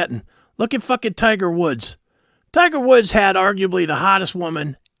that you're getting. Look at fucking Tiger Woods. Tiger Woods had arguably the hottest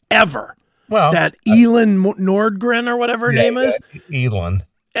woman ever. Well, that Elin Nordgren or whatever her name is. Elin.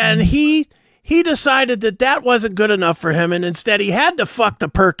 And he decided that wasn't good enough for him, and instead he had to fuck the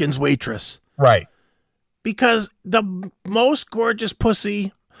Perkins waitress. Right. Because the most gorgeous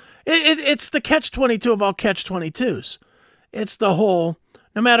pussy, it's the catch-22 of all catch-22s. It's the whole,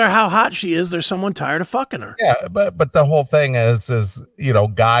 no matter how hot she is, there's someone tired of fucking her. Yeah, but the whole thing is you know,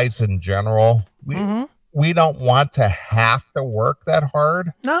 guys in general, we don't want to have to work that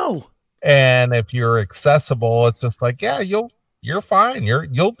hard. No. And if you're accessible, it's just like, yeah, you're fine.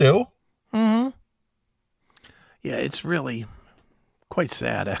 You'll do. Mm-hmm. Yeah, it's really quite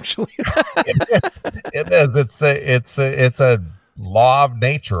sad, actually. It is. It's a law of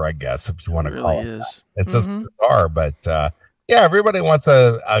nature, I guess, if you want to call it. Really is. It's just bizarre, but yeah, everybody wants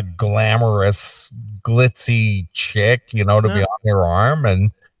a glamorous, glitzy chick, you know, to be on their arm,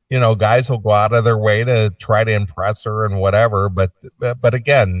 and you know, guys will go out of their way to try to impress her and whatever. But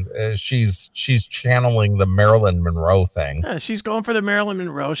again, she's channeling the Marilyn Monroe thing. Yeah, she's going for the Marilyn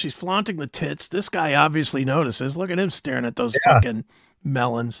Monroe. She's flaunting the tits. This guy obviously notices. Look at him staring at those fucking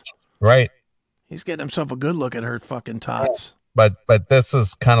melons. Right. He's getting himself a good look at her fucking tots. But this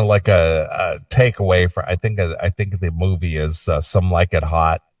is kind of like a takeaway for I think the movie is Some Like It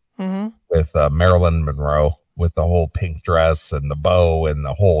Hot with Marilyn Monroe, with the whole pink dress and the bow and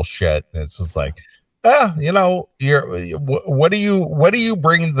the whole shit. And it's just like, you know, what do you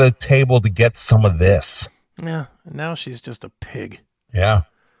bring to the table to get some of this? Yeah. And now she's just a pig. Yeah.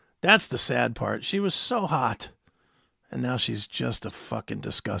 That's the sad part. She was so hot. And now she's just a fucking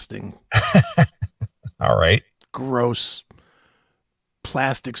disgusting. All right. Gross,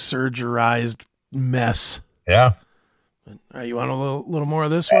 plastic surgerized mess. Yeah. All right, you want a little more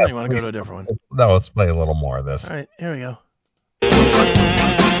of this one, or you want to go to a different one? No, let's play a little more of this. All right, here we go.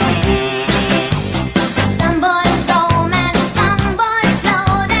 Some boys roam and some boys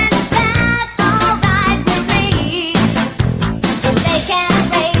slow, then that's all right with me. If they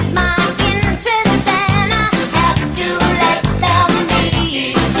can't raise my interest, then I have to let them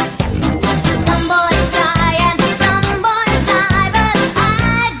be. Some boys try and some boys lie, but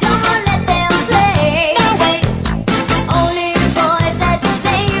I don't let them play. No way. Only boys that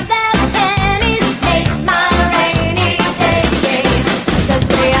save their pennies make my rainy day. 'Cause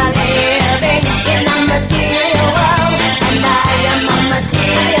we are living in a material world, and I am a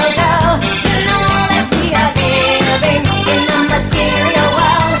material girl. You know that we are living in a material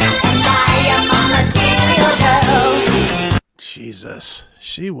world, and I am a material girl. Jesus,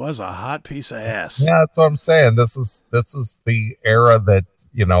 she was a hot piece of ass. Yeah, that's what I'm saying. This is the era that,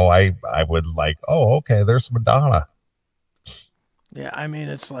 you know, I would like, oh, okay, there's Madonna. Yeah, I mean,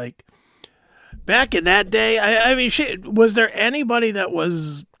 it's like back in that day. I mean, was there anybody that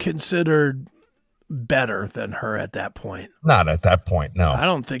was considered better than her at that point? Not at that point, no. I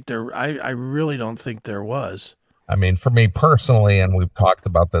don't think there. I really don't think there was. I mean, for me personally, and we've talked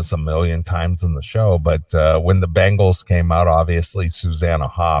about this a million times in the show, but when the Bengals came out, obviously Susanna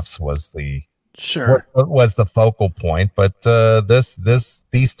Hoffs was the focal point. But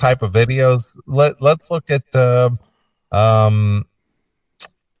these type of videos, let's look at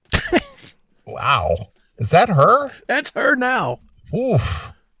wow, is that her? That's her now.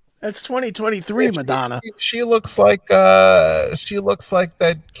 Oof. That's 2023 Madonna. She looks like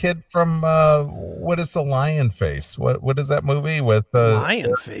that kid from what is the Lion Face? What is that movie with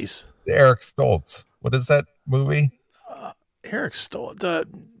Lion Face? Eric Stoltz. What is that movie? Eric Stoltz.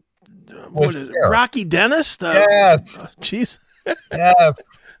 What is it? Eric? Rocky Dennis? Yes. Jeez. Yes.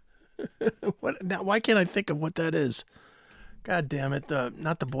 What now? Why can't I think of what that is? God damn it!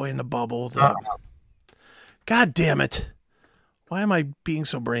 Not the boy in the bubble. God damn it! Why am I being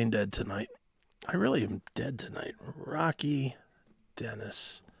so brain dead tonight? I really am dead tonight. Rocky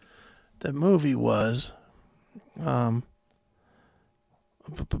Dennis. The movie was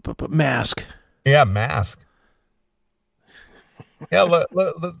Mask. Yeah, Mask. Yeah, look,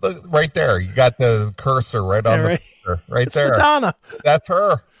 right there. You got the cursor right on the picture, right it's there. Madonna. That's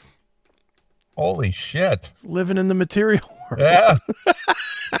her. Holy shit. Living in the material world. Yeah.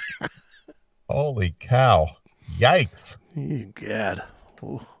 Holy cow. Yikes. You God.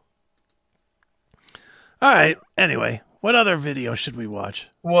 Ooh. All right. Anyway, what other video should we watch?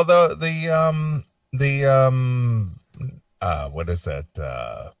 Well, what is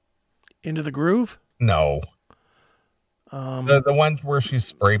that? Into the Groove? No. The ones where she's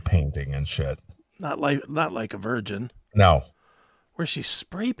spray painting and shit. Not like a virgin. No. Where she's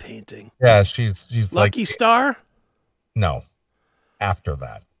spray painting. Yeah, she's Lucky like Star? No. After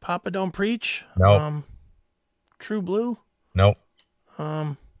that. Papa Don't Preach? No. True Blue? Nope.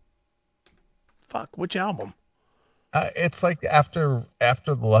 Fuck, which album? It's like after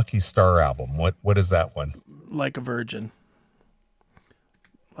the Lucky Star album. What is that one? Like a Virgin.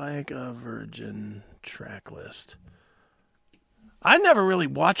 Like a Virgin track list. I never really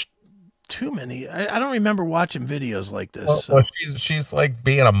watched too many. I don't remember watching videos like this. Well, she's like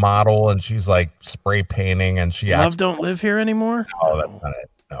being a model and she's like spray painting and she Love Don't Live Here Anymore? No, that's not it.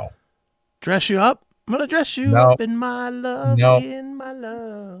 No. Dress You Up? I'm gonna dress you up in my love, in my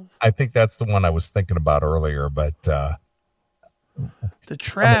love. I think that's the one I was thinking about earlier, but the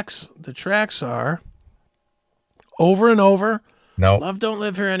tracks are Over and Over. No. Love Don't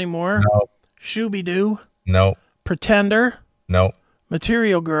Live Here Anymore. No. Shooby Doo. No. Pretender. No.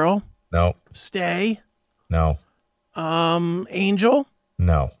 Material Girl. No. Stay. No. Angel.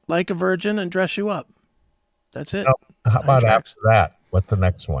 No. Like a Virgin and Dress You Up. That's it. No. How about after that? What's the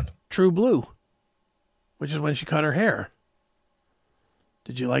next one? True Blue, which is when she cut her hair.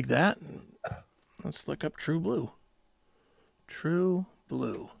 Did you like that? Let's look up True Blue. True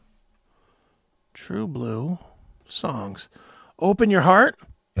Blue. True Blue songs. Open Your Heart.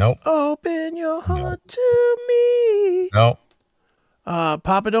 Nope. Open your heart to me. No.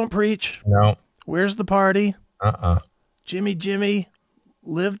 Papa Don't Preach. No. Where's the Party? Jimmy. Jimmy.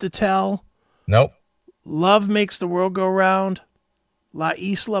 Live to Tell. Nope. Love Makes the World Go Round. La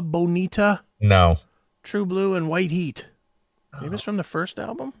Isla Bonita. No. True Blue and White Heat. Maybe it's from the first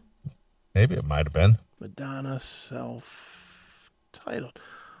album. Maybe it might have been. Madonna self-titled.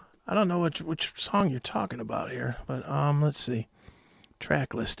 I don't know which song you're talking about here, but let's see.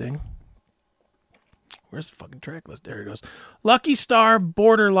 Track listing. Where's the fucking track list? There it goes. Lucky Star,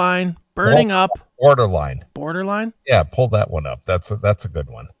 Borderline, Burning Up. Borderline. Borderline? Yeah, pull that one up. That's a good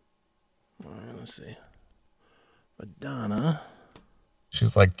one. All right, let's see. Madonna.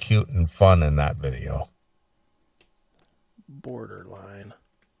 She's like cute and fun in that video. Borderline.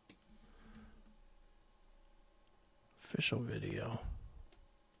 Official video.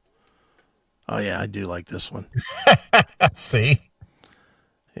 Oh, yeah, I do like this one. See?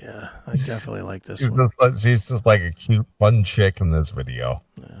 Yeah, I definitely like this one. She's just like a cute, fun chick in this video.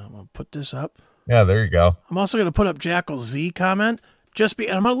 Yeah, I'm going to put this up. Yeah, there you go. I'm also going to put up Jackal's Z comment.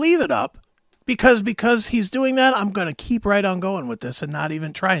 And I'm going to leave it up because he's doing that. I'm going to keep right on going with this and not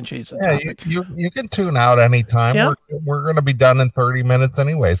even try and change the topic. You can tune out anytime. Yeah. We're going to be done in 30 minutes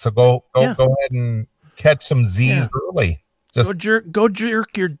anyway. So go ahead and catch some Z's early. Just go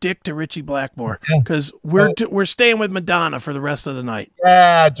jerk your dick to Richie Blackmore because we're staying with Madonna for the rest of the night.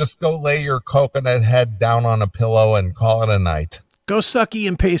 Yeah, just go lay your coconut head down on a pillow and call it a night. Go suck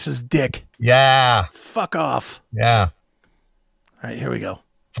Ian Pace's dick. Yeah. Fuck off. Yeah. All right, here we go.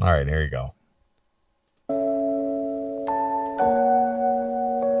 All right, here you go.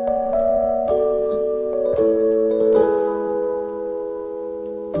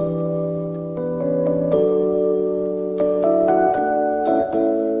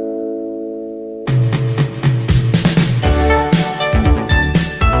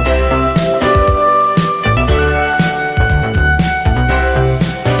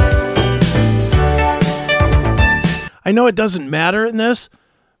 I know it doesn't matter in this,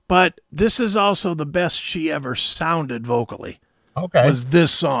 but this is also the best she ever sounded vocally. Okay. Was this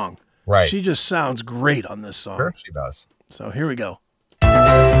song. Right. She just sounds great on this song. Sure she does. So here we go.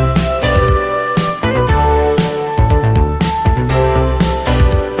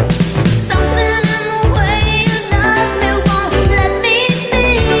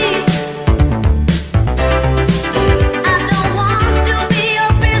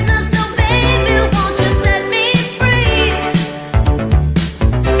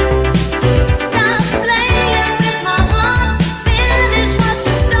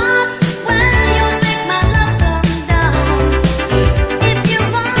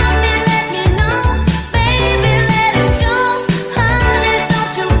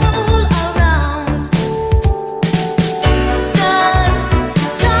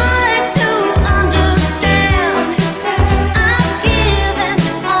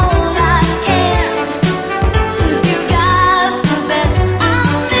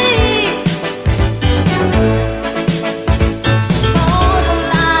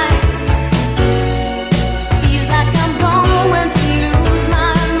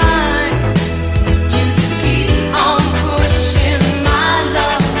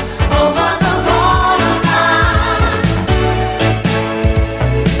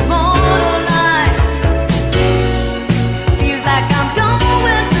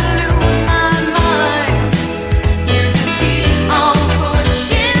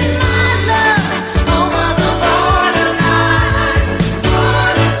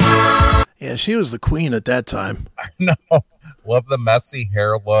 Yeah, she was the queen at that time. No, love the messy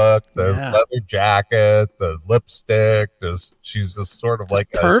hair look, the leather jacket, the lipstick. She's just sort of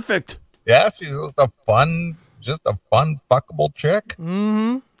like perfect. She's just a fun fuckable chick.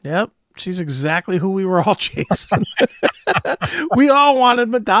 Mm-hmm. Yep. She's exactly who we were all chasing. We all wanted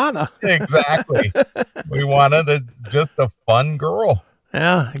Madonna. Exactly. We wanted just a fun girl.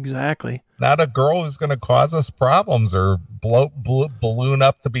 Yeah, exactly. Not a girl who's going to cause us problems or balloon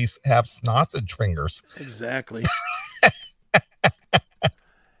up to have sausage fingers. Exactly.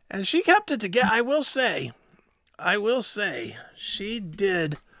 And she kept it together. I will say, she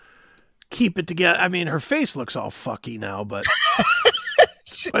did keep it together. I mean, her face looks all fucky now, but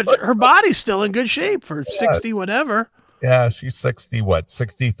her body's still in good shape for 60 whatever. Yeah, she's 60,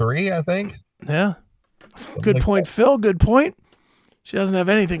 63, I think. Yeah. Good point, Phil. Good point. She doesn't have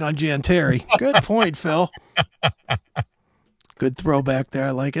anything on Jan Terry. Good point, Phil. Good throwback there.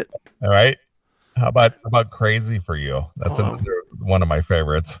 I like it. All right. How about Crazy for You? That's another one of my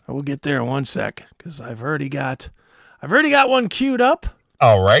favorites. We'll get there in one sec because I've already got one queued up.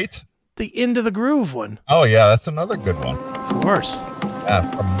 All right. The Into the Groove one. Oh yeah, that's another good one. Of course. Yeah.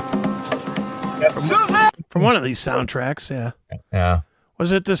 From one of these soundtracks. Yeah. Yeah.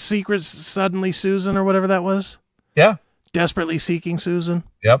 Was it The Secret Suddenly Susan or whatever that was? Yeah. Desperately Seeking Susan.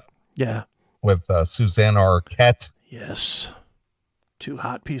 Yep. Yeah. With Susanna Arquette. Yes. 2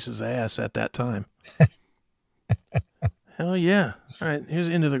 hot pieces of ass at that time. Hell yeah. All right, here's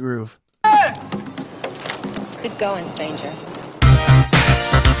Into the Groove. Good going, stranger.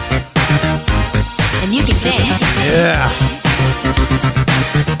 And you can dance. Yeah.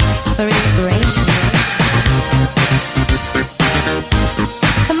 For inspiration.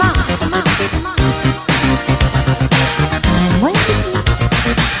 Come on, come on, come on. I'm waiting.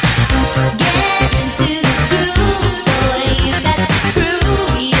 Get into the groove, boy. You got to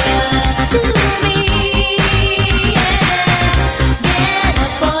prove you're to me. Yeah. Get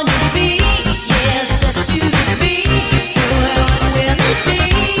up on your feet, yeah. Step to the beat, boy. What will it be?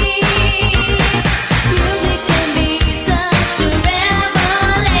 Music can be such a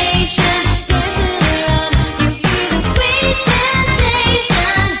revelation. Dancing around, you feel the sweet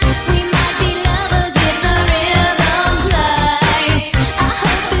sensation. We might be lovers if the rhythm's right. I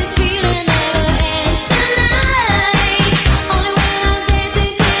hope this feeling never ends tonight. Only when I'm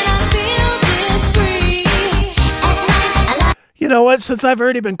dancing can I feel this free. At night, I like. You know what? Since I've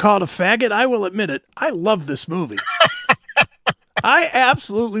already been called a faggot, I will admit it. I love this movie. I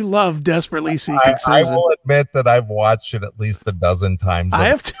absolutely love Desperately Seeking I Susan. will admit that I've watched it at least a dozen times. I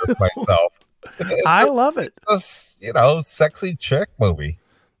have too. Myself. I love it. Just, sexy chick movie.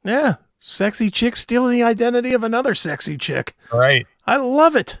 Yeah. Sexy chick stealing the identity of another sexy chick. Right. I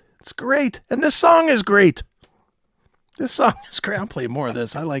love it. It's great. And this song is great. This song is great. I'll play more of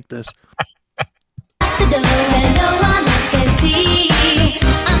this. I like this. The doors where no one else can see.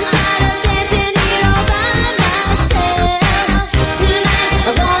 I'm tired of dancing here all by myself. Tonight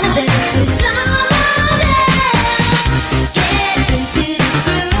I wanna dance with someone else. Get into the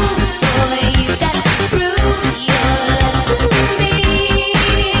groove, boy. You got to prove your love to me.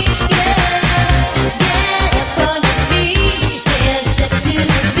 Yeah. Get up on your feet, yeah. Step to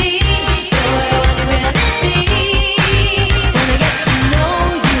the beat, boy. What will it be? Wanna get to know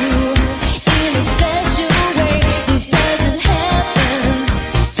you in a special way. This doesn't happen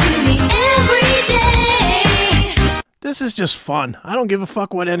to me every day. This is just fun. I don't give a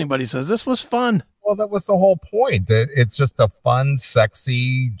fuck what anybody says. This was fun. Well, that was the whole point. It's just a fun,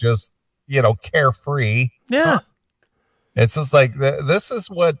 sexy, just, carefree. Yeah. It's just like this is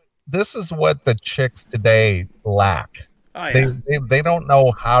what the chicks today lack. Oh, yeah. They don't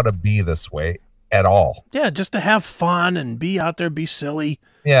know how to be this way at all. Yeah, just to have fun and be out there, be silly.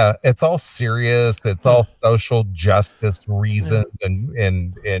 Yeah, it's all serious. It's all social justice reasons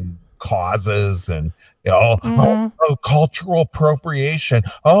and causes and cultural appropriation.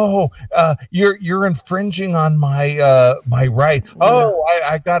 You're infringing on my my right.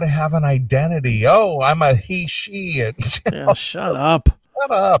 I got to have an identity. I'm a he she. And, Yeah, shut up.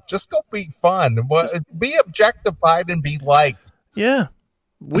 Shut up. Just go be fun. Be objectified and be liked. Yeah.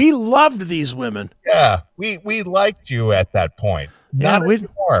 We loved these women. Yeah, we liked you at that point. Yeah, Not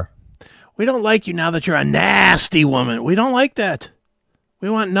anymore. We don't like you now that you're a nasty woman. We don't like that. We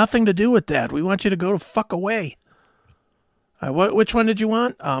want nothing to do with that. We want you to go to fuck away. Which one did you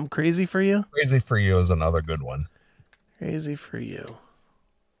want? Crazy for You? Crazy for You is another good one. Crazy for You.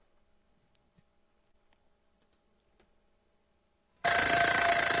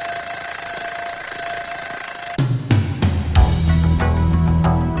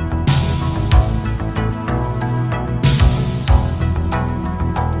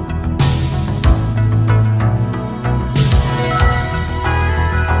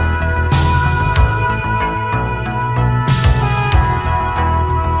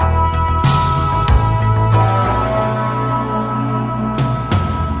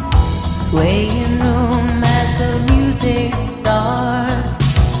 Swaying room as the music starts.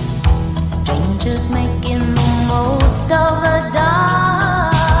 Strangers making the most of the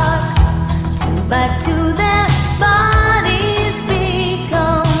dark. Two by two their bodies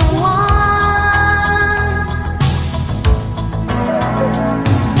become one.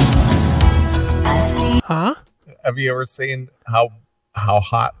 I see. Huh? Have you ever seen how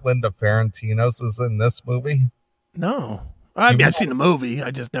hot Linda Ferrentinos is in this movie? No. I mean, I've seen the movie.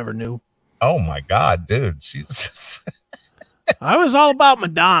 I just never knew. Oh my God, dude. She's just... I was all about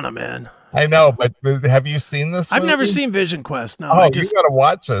Madonna, man. I know, but have you seen this I've movie? never seen Vision Quest. No. Oh, you got to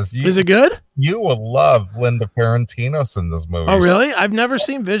watch this. Is it good? You will love Linda Ferrentinos in this movie. Oh, really? I've never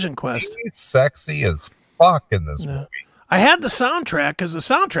seen Vision Quest. She's sexy as fuck in this movie. I had the soundtrack because the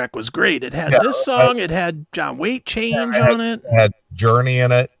soundtrack was great. It had this song. It had John Waite Change on it. It had Journey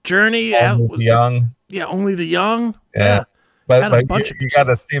in it. Journey. Only the Young. Yeah, Only the Young. Yeah. Had a But bunch you got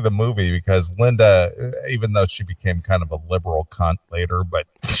to see the movie because Linda, even though she became kind of a liberal cunt later, but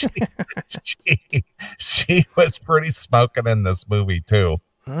she was pretty smoking in this movie too.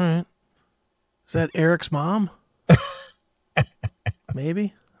 All right. Is that Eric's mom?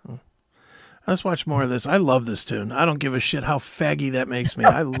 Maybe. Let's watch more of this. I love this tune. I don't give a shit how faggy that makes me.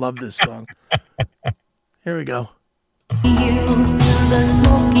 I love this song. Here we go. You through the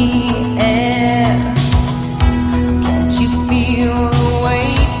smoky air. Can't you feel the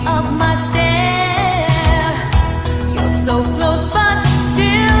weight of my stare? You're so close but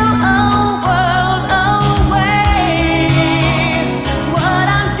still a world away. What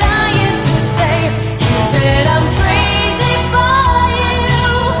I'm dying to say is that I'm crazy for you.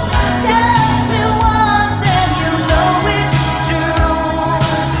 Touch me once and you know it's true.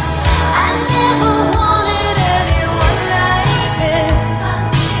 I never wanted anyone like this.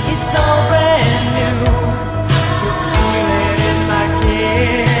 It's all brand new. You feel it in my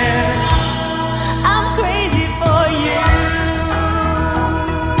kiss. I'm crazy for you.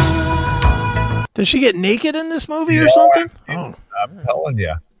 Does she get naked in this movie or something? Oh, I'm telling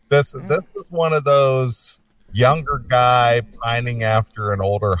you, this is one of those younger guy pining after an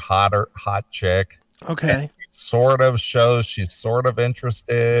older, hot chick. okay. Sort of shows she's sort of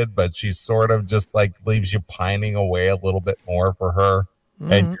interested, but she's sort of just like leaves you pining away a little bit more for her.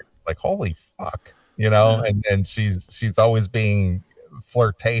 And you're just like, holy fuck, you know, and she's always being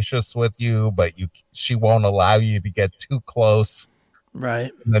flirtatious with you, but she won't allow you to get too close.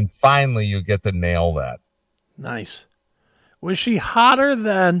 Right. And then finally you get to nail that. Nice. Was she hotter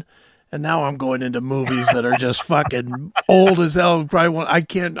than? And now I'm going into movies that are just fucking old as hell. Probably I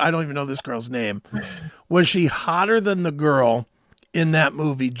don't even know this girl's name. Was she hotter than the girl in that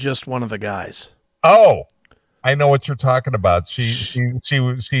movie, Just One of the Guys? Oh, I know what you're talking about. She showed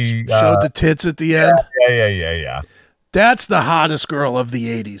the tits at the end. Yeah. That's the hottest girl of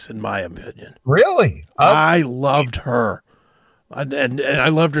the 80s, in my opinion. Really? I loved her. And I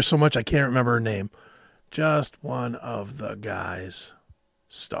loved her so much I can't remember her name. Just One of the Guys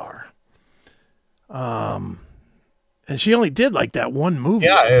star. And she only did like that one movie.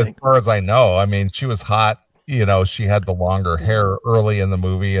 Yeah, I as think. far as I know. I mean, she was hot. You know, she had the longer hair early in the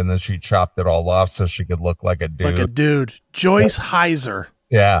movie, and then she chopped it all off so she could look like a dude. Like a dude. Joyce Heiser.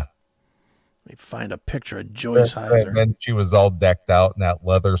 Yeah. Let me find a picture of Joyce Heiser. And then she was all decked out in that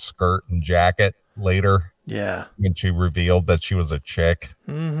leather skirt and jacket later. Yeah. When she revealed that she was a chick.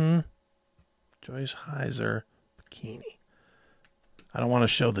 Mm-hmm. Joyce Heiser bikini. I don't want to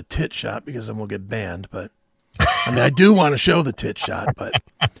show the tit shot because then we'll get banned, but I mean, I do want to show the tit shot, but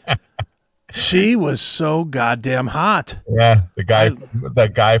she was so goddamn hot. Yeah,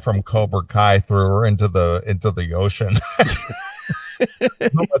 the guy from Cobra Kai threw her into the ocean.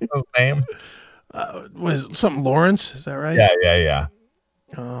 What's his name? Was something Lawrence? Is that right? Yeah.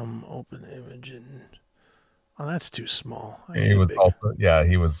 Open image and that's too small. He was also,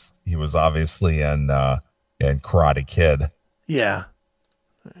 he was obviously in Karate Kid. Yeah.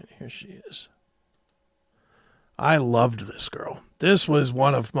 All right, here she is. I loved this girl. This was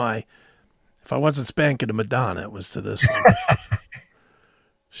one of my, if I wasn't spanking to Madonna, it was to this one.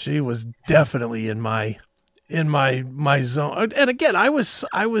 She was definitely in my zone. And again, I was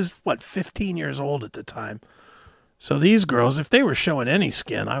what, 15 years old at the time. So these girls, if they were showing any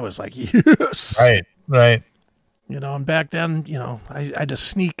skin, I was like, yes. Right. You know, and back then, you know, I just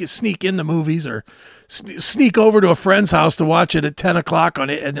sneak into movies or sneak over to a friend's house to watch it at 10 o'clock on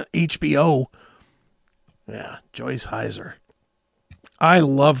HBO. Yeah, Joyce Heiser. I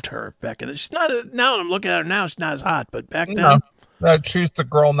loved her back in. She's not now. I'm looking at her now. She's not as hot, but back then, she's the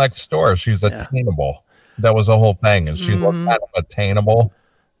girl next door. She's attainable. That was the whole thing, and she looked kind of attainable.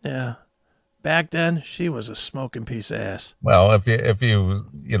 Yeah, Back then, she was a smoking piece of ass. Well, if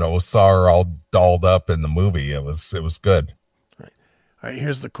you saw her all dolled up in the movie, it was good. All right,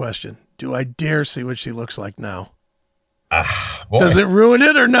 here's the question. Do I dare see what she looks like now? Boy. Does it ruin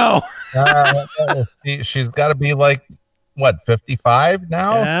it or no? She's got to be like, what, 55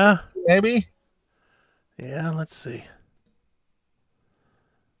 now? Yeah. Maybe? Yeah, let's see.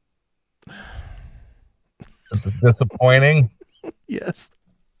 Is it disappointing? Yes.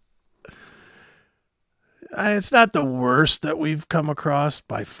 It's not the worst that we've come across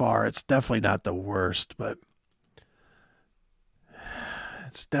by far. It's definitely not the worst, but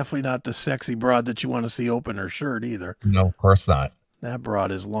it's definitely not the sexy broad that you want to see open her shirt either. No, of course not. That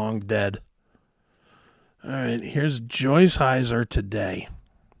broad is long dead. All right, here's Joyce Heiser today.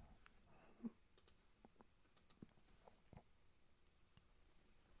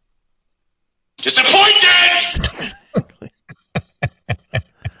 Disappointed!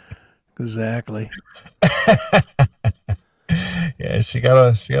 Exactly. Yeah, she got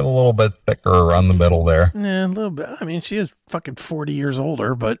a little bit thicker around the middle there. Yeah, a little bit. I mean, she is fucking 40 years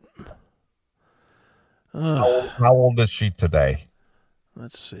older, but How old is she today?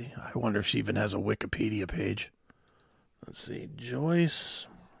 let's see. I wonder if she even has a Wikipedia page. Let's see. Joyce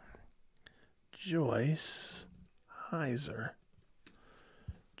Heiser.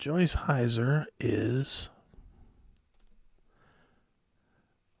 Joyce Heiser is...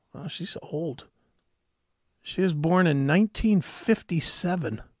 Well, she's old. She was born in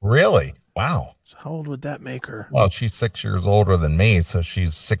 1957. Really? Wow. So how old would that make her? Well, she's 6 years older than me, so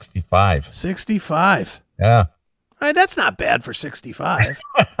she's 65. 65. Yeah. All right, that's not bad for 65.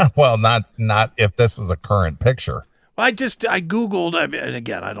 Well, not if this is a current picture. I Googled, and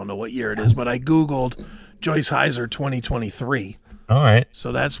again, I don't know what year it is, but I Googled Joyce Heiser 2023. All right.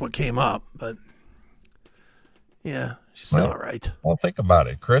 So that's what came up, but yeah, she's still all right. Well, think about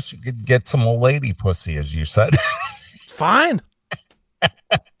it, Chris. You could get some old lady pussy, as you said. Fine.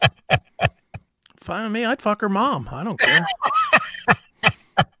 Fine with me. I'd fuck her mom. I don't care.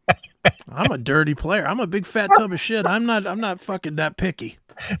 I'm a dirty player. I'm a big fat tub of shit. I'm not fucking that picky.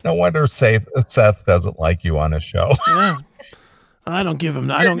 No wonder Seth doesn't like you on his show. Yeah. I don't give them.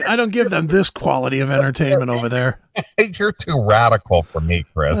 I don't give them this quality of entertainment over there. You're too radical for me,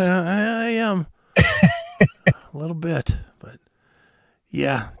 Chris. I am a little bit, but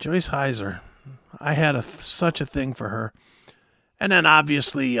yeah, Joyce Heiser. I had such a thing for her, and then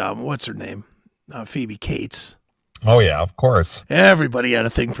obviously, what's her name? Phoebe Cates. Oh yeah, of course. Everybody had a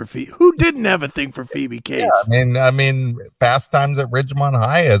thing for Phoebe. Who didn't have a thing for Phoebe Cates? Yeah, I mean, Fast Times at Ridgemont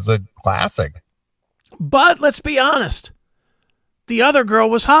High is a classic. But let's be honest. The other girl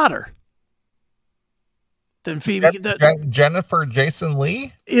was hotter than Phoebe. Jennifer Jason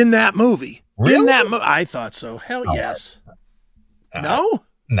Leigh? In that movie. Really? In that movie. I thought so. Hell yes. No?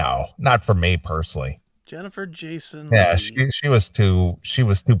 No, not for me personally. Jennifer Jason Yeah, Leigh. she was too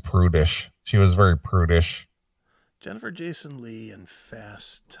prudish. She was very prudish. Jennifer Jason Leigh and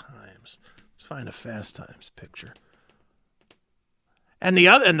Fast Times. Let's find a Fast Times picture. And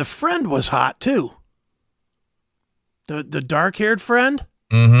the friend was hot too. The dark-haired friend?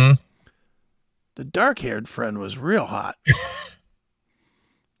 Mm-hmm. The dark-haired friend was real hot.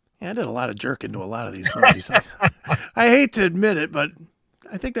 Yeah, I did a lot of jerking to a lot of these movies. I hate to admit it, but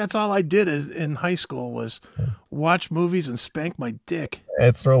I think that's all I did in high school was watch movies and spank my dick.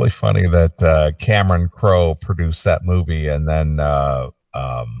 It's really funny that Cameron Crowe produced that movie, and then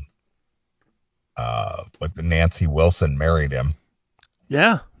Nancy Wilson married him.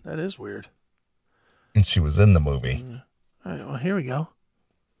 Yeah, that is weird. And she was in the movie. All right, well, here we go.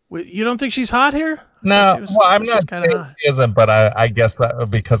 Wait, you don't think she's hot here? No, I'm not saying she isn't, but I guess that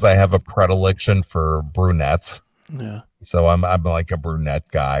because I have a predilection for brunettes. Yeah. So I'm like a brunette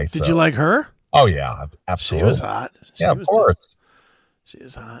guy. Did you like her? Oh yeah, absolutely. She was hot. Of course. She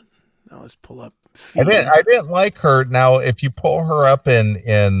is hot. Now let's pull up. I didn't like her. Now, if you pull her up in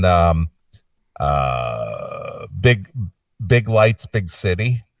Big Lights, Big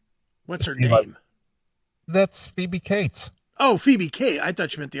City. What's her name? That's Phoebe Cates. Oh, Phoebe Cates. I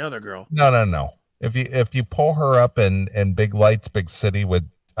thought you meant the other girl. No. If you pull her up in Big Lights, Big City with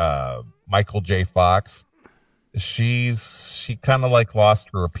Michael J. Fox, she kind of like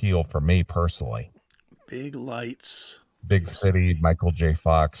lost her appeal for me personally. Big Lights, Big City, Michael J.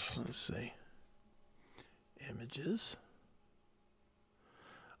 Fox. Let's see. Images.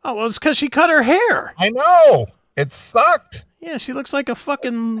 Oh, well, it's because she cut her hair. I know. It sucked. Yeah, she looks like a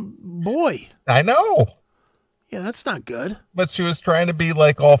fucking boy. I know. Yeah, that's not good. But she was trying to be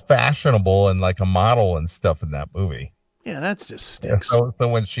like all fashionable and like a model and stuff in that movie. Yeah, that's just stinks. So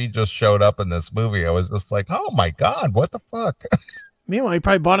when she just showed up in this movie, I was just like, oh my God, what the fuck? Meanwhile, he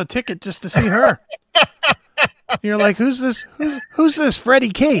probably bought a ticket just to see her. You're like, who's this? Who's this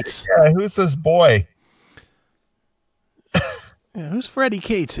Freddie Cates? Yeah, who's this boy? Yeah, who's Freddie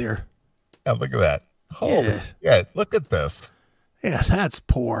Cates here? Yeah, look at that. Oh, yeah, look at this. Yeah, that's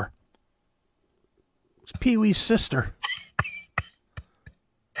poor. It's Pee Wee's sister.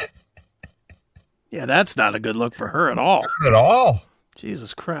 Yeah, that's not a good look for her at all. Not at all.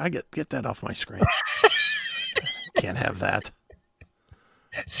 Jesus Christ. Get that off my screen. Can't have that.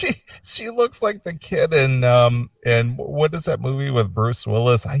 She looks like the kid in what is that movie with Bruce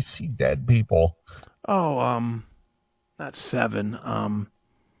Willis? I See Dead People. Oh, not Seven.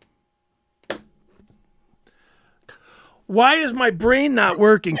 Why is my brain not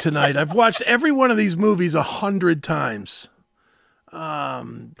working tonight? I've watched every one of these movies 100 times.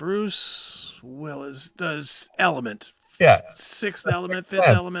 Bruce Willis does Element. Yeah. Sixth Element, Fifth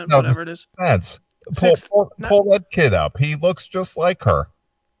Element, whatever it is. Sense. Pull that kid up. He looks just like her.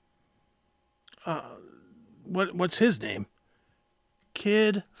 What's his name?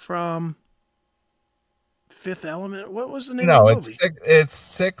 Kid from Fifth Element. What was the name of the movie? It's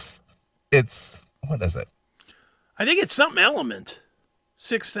Sixth. It's what is it? I think it's something Element.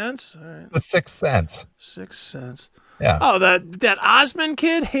 Sixth Sense. All right. The Sixth Sense. Sixth Sense. Yeah. Oh, that Osmond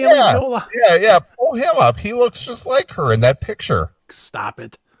kid, Haley Joel. Yeah. Pull him up. He looks just like her in that picture. Stop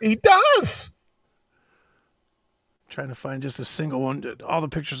it. He does. Trying to find just a single one. All the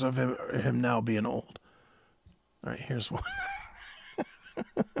pictures of him now being old. All right, here's one.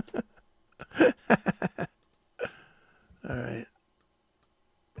 All right.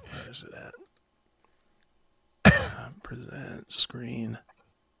 Where's it at? Present screen.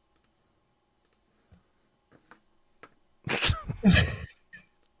 Look at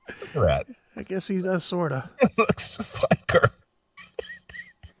that. I guess he does, sorta. It looks just like her.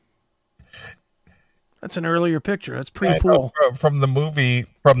 That's an earlier picture. That's pre-pool. From the movie.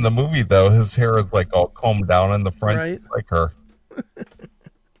 From the movie, though, his hair is like all combed down in the front, right? Like her.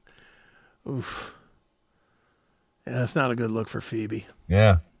 Oof. Yeah, that's not a good look for Phoebe.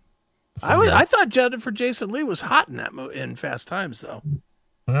 Yeah. I thought Jennifer Jason Leigh was hot in that in Fast Times, though.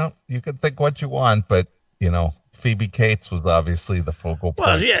 Well, you can think what you want, but Phoebe Cates was obviously the focal point.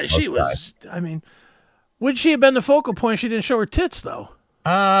 Well, yeah, she was. I mean, would she have been the focal point? She didn't show her tits, though.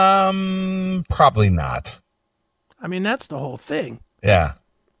 Probably not. I mean, that's the whole thing. Yeah.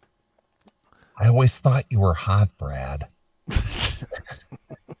 I always thought you were hot, Brad.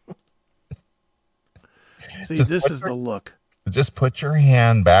 See, this is the look. Just put your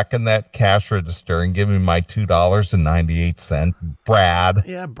hand back in that cash register and give me my $2.98, Brad.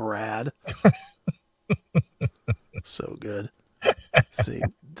 Yeah, Brad. So good. See,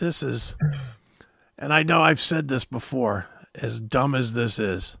 this is, and I know I've said this before, as dumb as this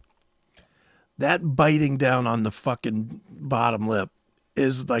is, that biting down on the fucking bottom lip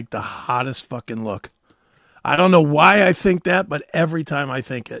is like the hottest fucking look. I don't know why I think that, but every time I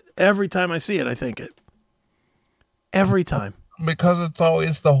think it, every time I see it, I think it. Every time. Because it's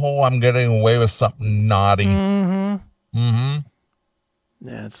always the whole I'm getting away with something naughty. Mm-hmm. Mm-hmm.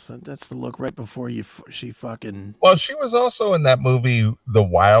 Yeah, that's the look right before she fucking. Well, she was also in that movie, The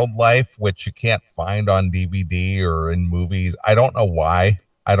Wildlife, which you can't find on DVD or in movies. I don't know why.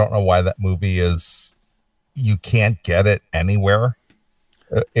 I don't know why that movie is. You can't get it anywhere.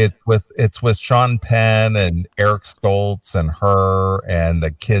 It's with Sean Penn and Eric Stoltz and her and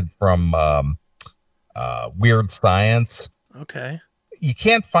the kid from Weird Science. Okay. You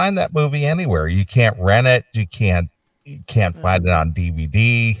can't find that movie anywhere. You can't rent it. You can't find it on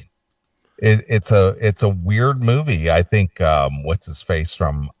DVD. It's a weird movie. I think what's his face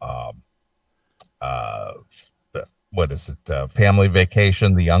from what is it? Family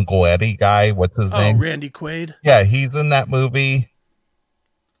Vacation, the Uncle Eddie guy. What's his name? Randy Quaid. Yeah, he's in that movie,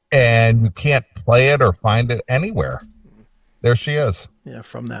 and you can't play it or find it anywhere. There she is. Yeah,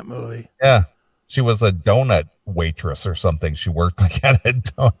 from that movie. Yeah, she was a donut waitress or something. She worked like at a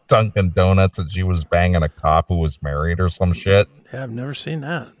Dunkin' Donuts, and she was banging a cop who was married or some shit. Yeah, I've never seen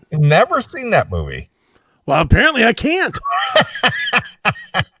that. Never seen that movie. Well, apparently I can't.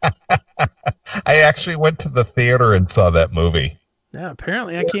 I actually went to the theater and saw that movie. Yeah,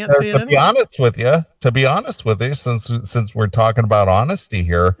 apparently I can't see it anymore. To be honest with you, since we're talking about honesty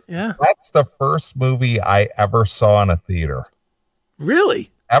here, yeah, that's the first movie I ever saw in a theater.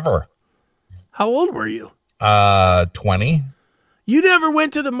 Really? Ever. How old were you? 20. You never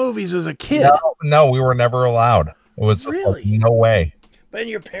went to the movies as a kid? No, we were never allowed. It was really no way. But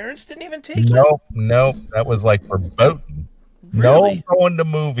your parents didn't even take you? Nope. That was like verboten. Really? No going to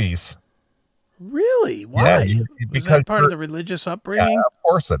movies. Really? Why? Yeah, was that part of the religious upbringing? Yeah, of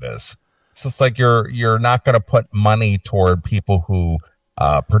course it is. It's just like you're not going to put money toward people who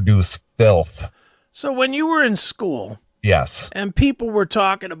produce filth. So when you were in school, yes, and people were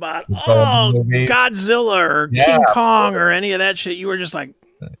talking about movies. Godzilla or King Kong or any of that shit, you were just like,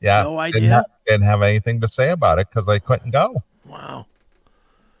 no idea. Didn't have anything to say about it because I couldn't go. Wow,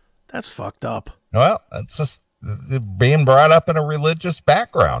 that's fucked up. Well, that's just being brought up in a religious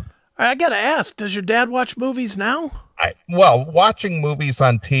background. I gotta ask, does your dad watch movies now? Watching movies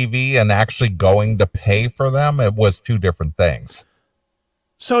on TV and actually going to pay for them, it was two different things.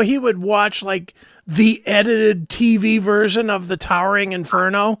 So he would watch like the edited TV version of the Towering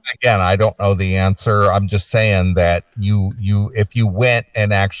Inferno? Again, I don't know the answer. I'm just saying that if you went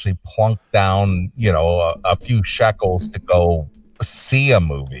and actually plunked down, a few shekels to go see a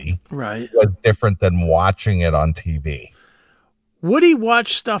movie, right, was different than watching it on TV. Would he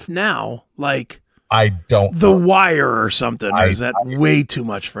watch stuff now, like I don't The Wire or something, or is that way too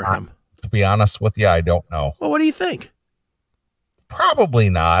much for him? To be honest with you, I don't know. Well, what do you think? Probably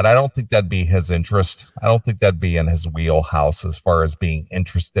not. I don't think that'd be his interest. I don't think that'd be in his wheelhouse as far as being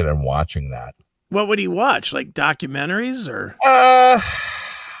interested in watching that. What would he watch? Like documentaries or? I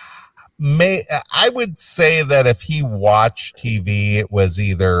would say that if he watched TV, it was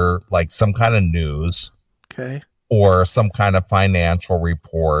either like some kind of news, okay, or some kind of financial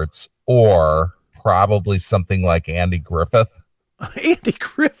reports, or probably something like Andy Griffith. Andy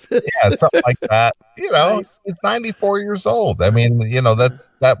Griffith. Yeah, something like that. Nice. He's 94 years old. I mean,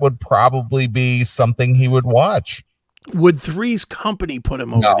 that would probably be something he would watch. Would Three's Company put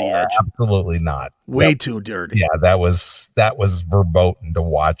him over the edge? Absolutely not. Way too dirty. Yeah, that was verboten to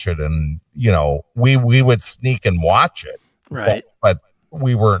watch it, and we would sneak and watch it, right? But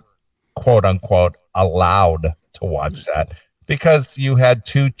we weren't, quote unquote, allowed to watch that because you had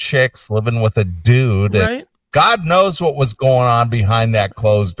two chicks living with a dude, right? And God knows what was going on behind that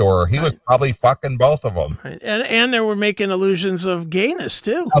closed door. He was probably fucking both of them. Right. And they were making illusions of gayness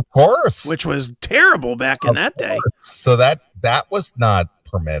too. Of course. Which was terrible back in that day. So that was not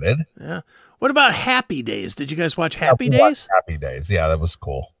permitted. Yeah. What about Happy Days? Did you guys watch Happy Days? Happy Days. Yeah, that was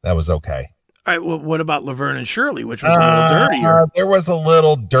cool. That was okay. All right. Well, what about Laverne and Shirley, which was a little dirtier? There was a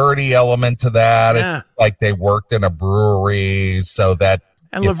little dirty element to that. Yeah. It's like they worked in a brewery, so that.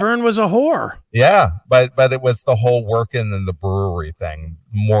 And Laverne was a whore. Yeah, but it was the whole working in the brewery thing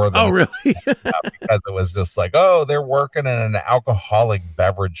more than. Oh, really? Because it was just like, oh, they're working in an alcoholic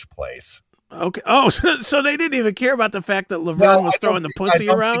beverage place. Okay. Oh, so they didn't even care about the fact that Laverne was throwing the pussy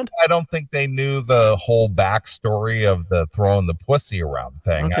around? I don't think they knew the whole backstory of the throwing the pussy around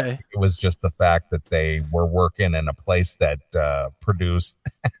thing. Okay. I think it was just the fact that they were working in a place that produced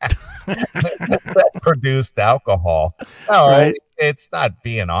produced alcohol. No, right. It's not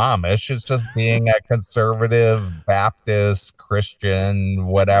being Amish. It's just being a conservative Baptist Christian,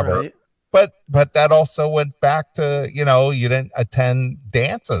 whatever. Right. But that also went back to, you didn't attend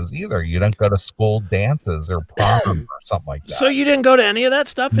dances either. You didn't go to school dances or prom or something like that. So you didn't go to any of that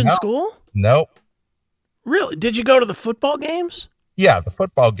stuff in school? Nope. Really? Did you go to the football games? Yeah, the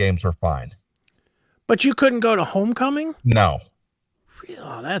football games were fine. But you couldn't go to homecoming? No.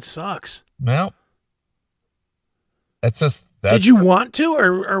 Oh, that sucks. Well, it's just. Did you want to,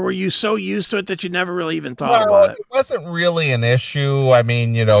 or were you so used to it that you never really even thought about it? It wasn't really an issue. I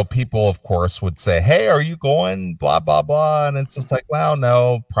mean, people, of course, would say, hey, are you going? Blah, blah, blah. And it's just like, well,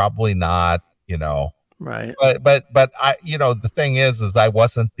 no, probably not, Right. But I, the thing is I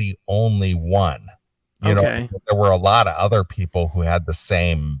wasn't the only one. Okay. There were a lot of other people who had the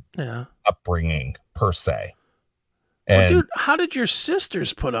same upbringing, per se. Well, And dude, how did your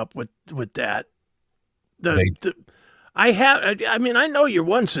sisters put up with that? I know your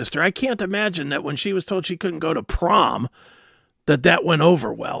one sister. I can't imagine that when she was told she couldn't go to prom, that went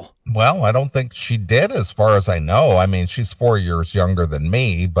over well. Well, I don't think she did, as far as I know. I mean, she's 4 years younger than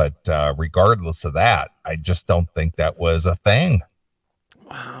me, but regardless of that, I just don't think that was a thing.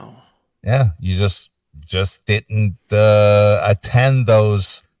 Wow. Yeah, you just didn't attend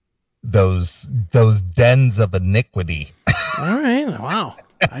those dens of iniquity. All right. Wow.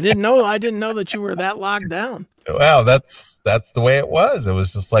 I didn't know that you were that locked down. Well, that's the way it was. It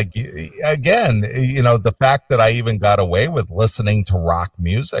was just like, again, the fact that I even got away with listening to rock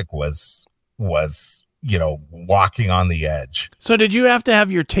music was walking on the edge. So did you have to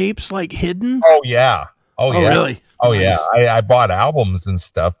have your tapes like hidden? Oh yeah. Oh yeah. Really? Oh Nice. yeah. I bought albums and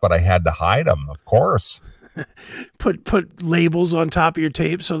stuff, but I had to hide them, of course. Put labels on top of your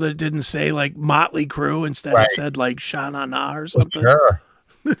tape so that it didn't say like Motley Crue, instead it said like Sha Na Na or something. Sure.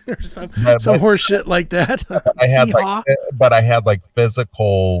 Or some horse shit like that. I had like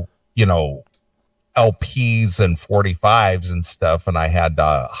physical, LPs and 45s and stuff, and I had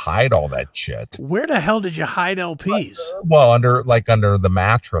to hide all that shit. Where the hell did you hide LPs? Well, under the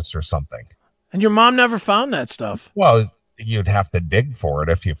mattress or something. And your mom never found that stuff. Well, you'd have to dig for it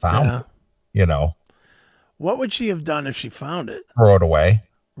if you found it, What would she have done if she found it? throw it away.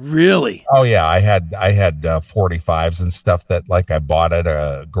 Really? Oh yeah, I had 45s and stuff that like I bought at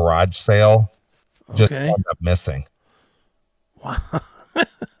a garage sale, just ended up missing. Wow.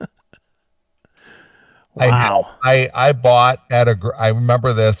 Wow. I bought I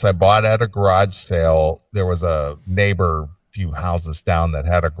remember this. I bought at a garage sale. There was a neighbor few houses down that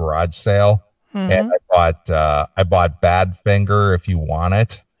had a garage sale. And I bought Badfinger If You Want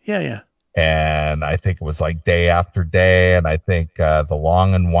It. Yeah. And I think it was like Day After Day, and I think The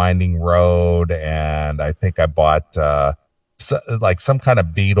Long and Winding Road, and I think I bought some kind of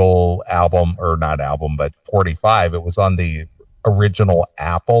Beatle album, or not album, but 45. It was on the original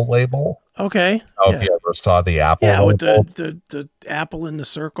Apple label. Okay. If you ever saw the Apple label. With the apple in the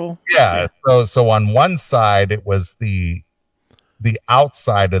circle. Yeah. So on one side it was the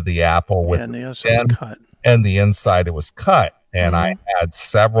outside of the apple with and the other side was cut. And the inside it was cut. And I had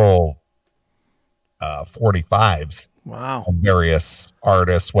several 45s. Wow. From various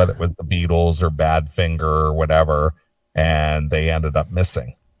artists, whether it was the Beatles or Badfinger or whatever, and they ended up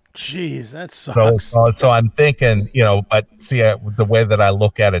missing. Jeez, that sucks. So I'm thinking, but see, the way that I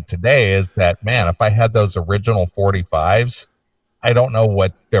look at it today is that, man, if I had those original 45s, I don't know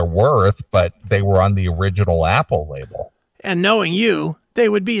what they're worth, but they were on the original Apple label. And knowing you, they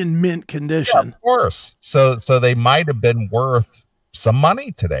would be in mint condition. Yeah, of course. So they might have been worth some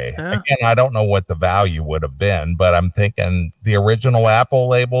money today. Yeah. Again, I don't know what the value would have been, but I'm thinking the original Apple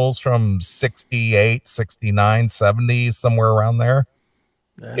labels from 68, 69, 70, somewhere around there.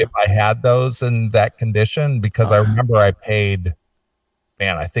 Yeah. If I had those in that condition, because I remember I paid,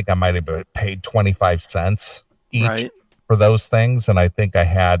 I think I might have paid 25 cents each for those things. And I think I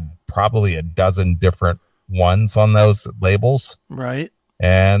had probably a dozen different ones on those labels. Right.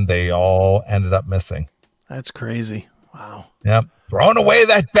 And they all ended up missing. That's crazy. Wow. Yep. Throwing away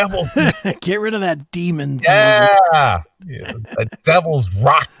that devil. Get rid of that demon. Yeah. That devil's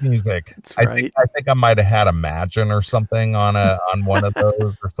rock music. That's right. I think I might have had Imagine or something on one of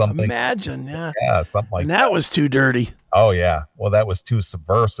those or something. Imagine, yeah. Yeah, something like that. And that was too dirty. Oh, yeah. Well, that was too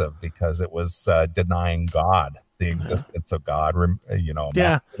subversive because it was denying God, the existence of God.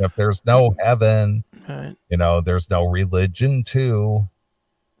 If there's no heaven, there's no religion too.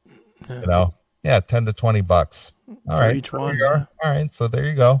 Yeah, $10 to $20. All right. Each one. All right. So there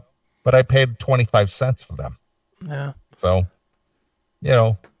you go. But I paid 25 cents for them. Yeah. So, that's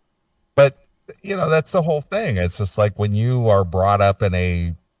the whole thing. It's just like when you are brought up in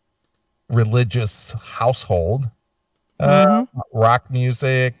a religious household, rock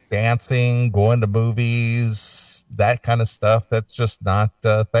music, dancing, going to movies, that kind of stuff, that's just not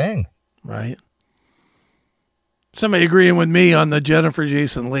a thing. Right. Somebody agreeing with me on the Jennifer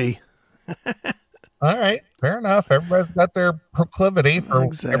Jason Leigh. All right, fair enough. Everybody's got their proclivity for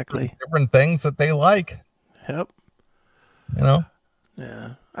different things that they like. Yep. Yeah.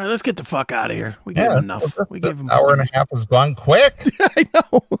 All right, let's get the fuck out of here. We gave him enough. We gave him hour and a half has gone quick. I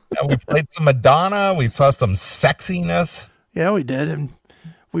know. And we played some Madonna. We saw some sexiness. Yeah, we did, and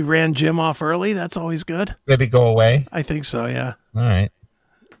we ran Jim off early. That's always good. Did he go away? I think so. Yeah. All right.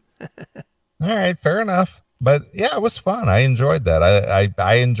 All right. Fair enough. But yeah, it was fun. I enjoyed that.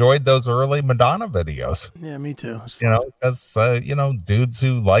 I enjoyed those early Madonna videos. Yeah, me too. Because dudes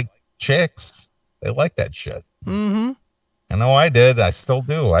who like chicks, they like that shit. Mm-hmm. I know I did. I still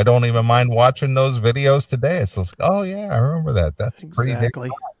do. I don't even mind watching those videos today. It's just, oh yeah, I remember that. That's pretty hot.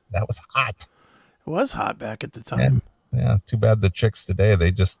 That was hot. It was hot back at the time. Yeah. Too bad the chicks today, they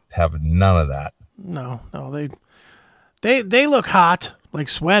just have none of that. No, they look hot, like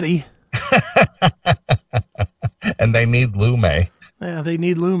sweaty. And they need Lume. Yeah, they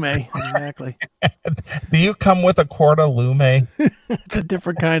need Lume. Exactly. Do you come with a quart of Lume? It's a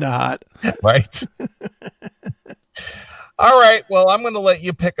different kind of hot. Right. All right. Well, I'm going to let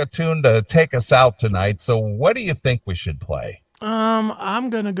you pick a tune to take us out tonight. So what do you think we should play? I'm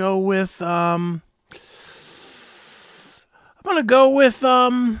going to go with,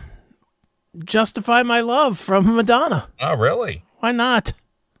 Justify My Love from Madonna. Oh, really? Why not?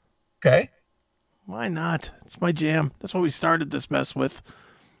 Okay. Why not? It's my jam. That's what we started this mess with.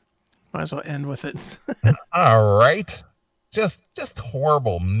 Might as well end with it. All right. Just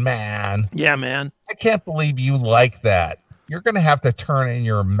horrible, man. Yeah, man. I can't believe you like that. You're going to have to turn in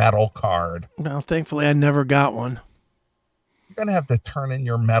your metal card. Well, thankfully, I never got one. You're going to have to turn in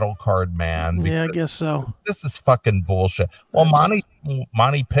your metal card, man. Yeah, I guess so. This is fucking bullshit. Well,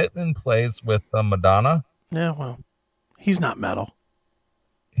 Monty Pittman plays with Madonna. Yeah, well, he's not metal.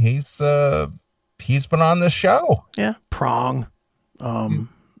 He's been on the show. Yeah, Prong.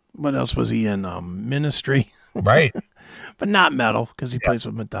 What else was he in? Ministry. Right. But not metal because he plays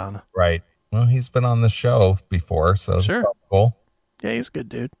with Madonna. Right. Well, he's been on the show before, so sure. Cool. Yeah, he's a good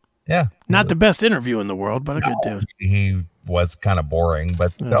dude. Yeah. Not the best interview in the world, but a good dude. He was kind of boring,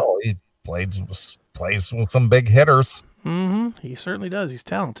 but no, he plays with some big hitters. Mm-hmm. He certainly does. He's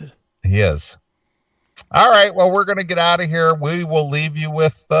talented. He is. All right. Well, we're going to get out of here. We will leave you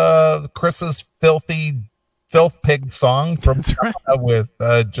with Chris's filth pig song from with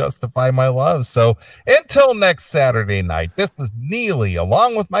Justify My Love. So until next Saturday night, this is Neely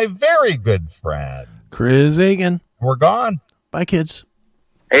along with my very good friend Chris Hagen. We're gone. Bye, kids.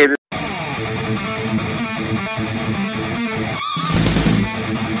 Hey,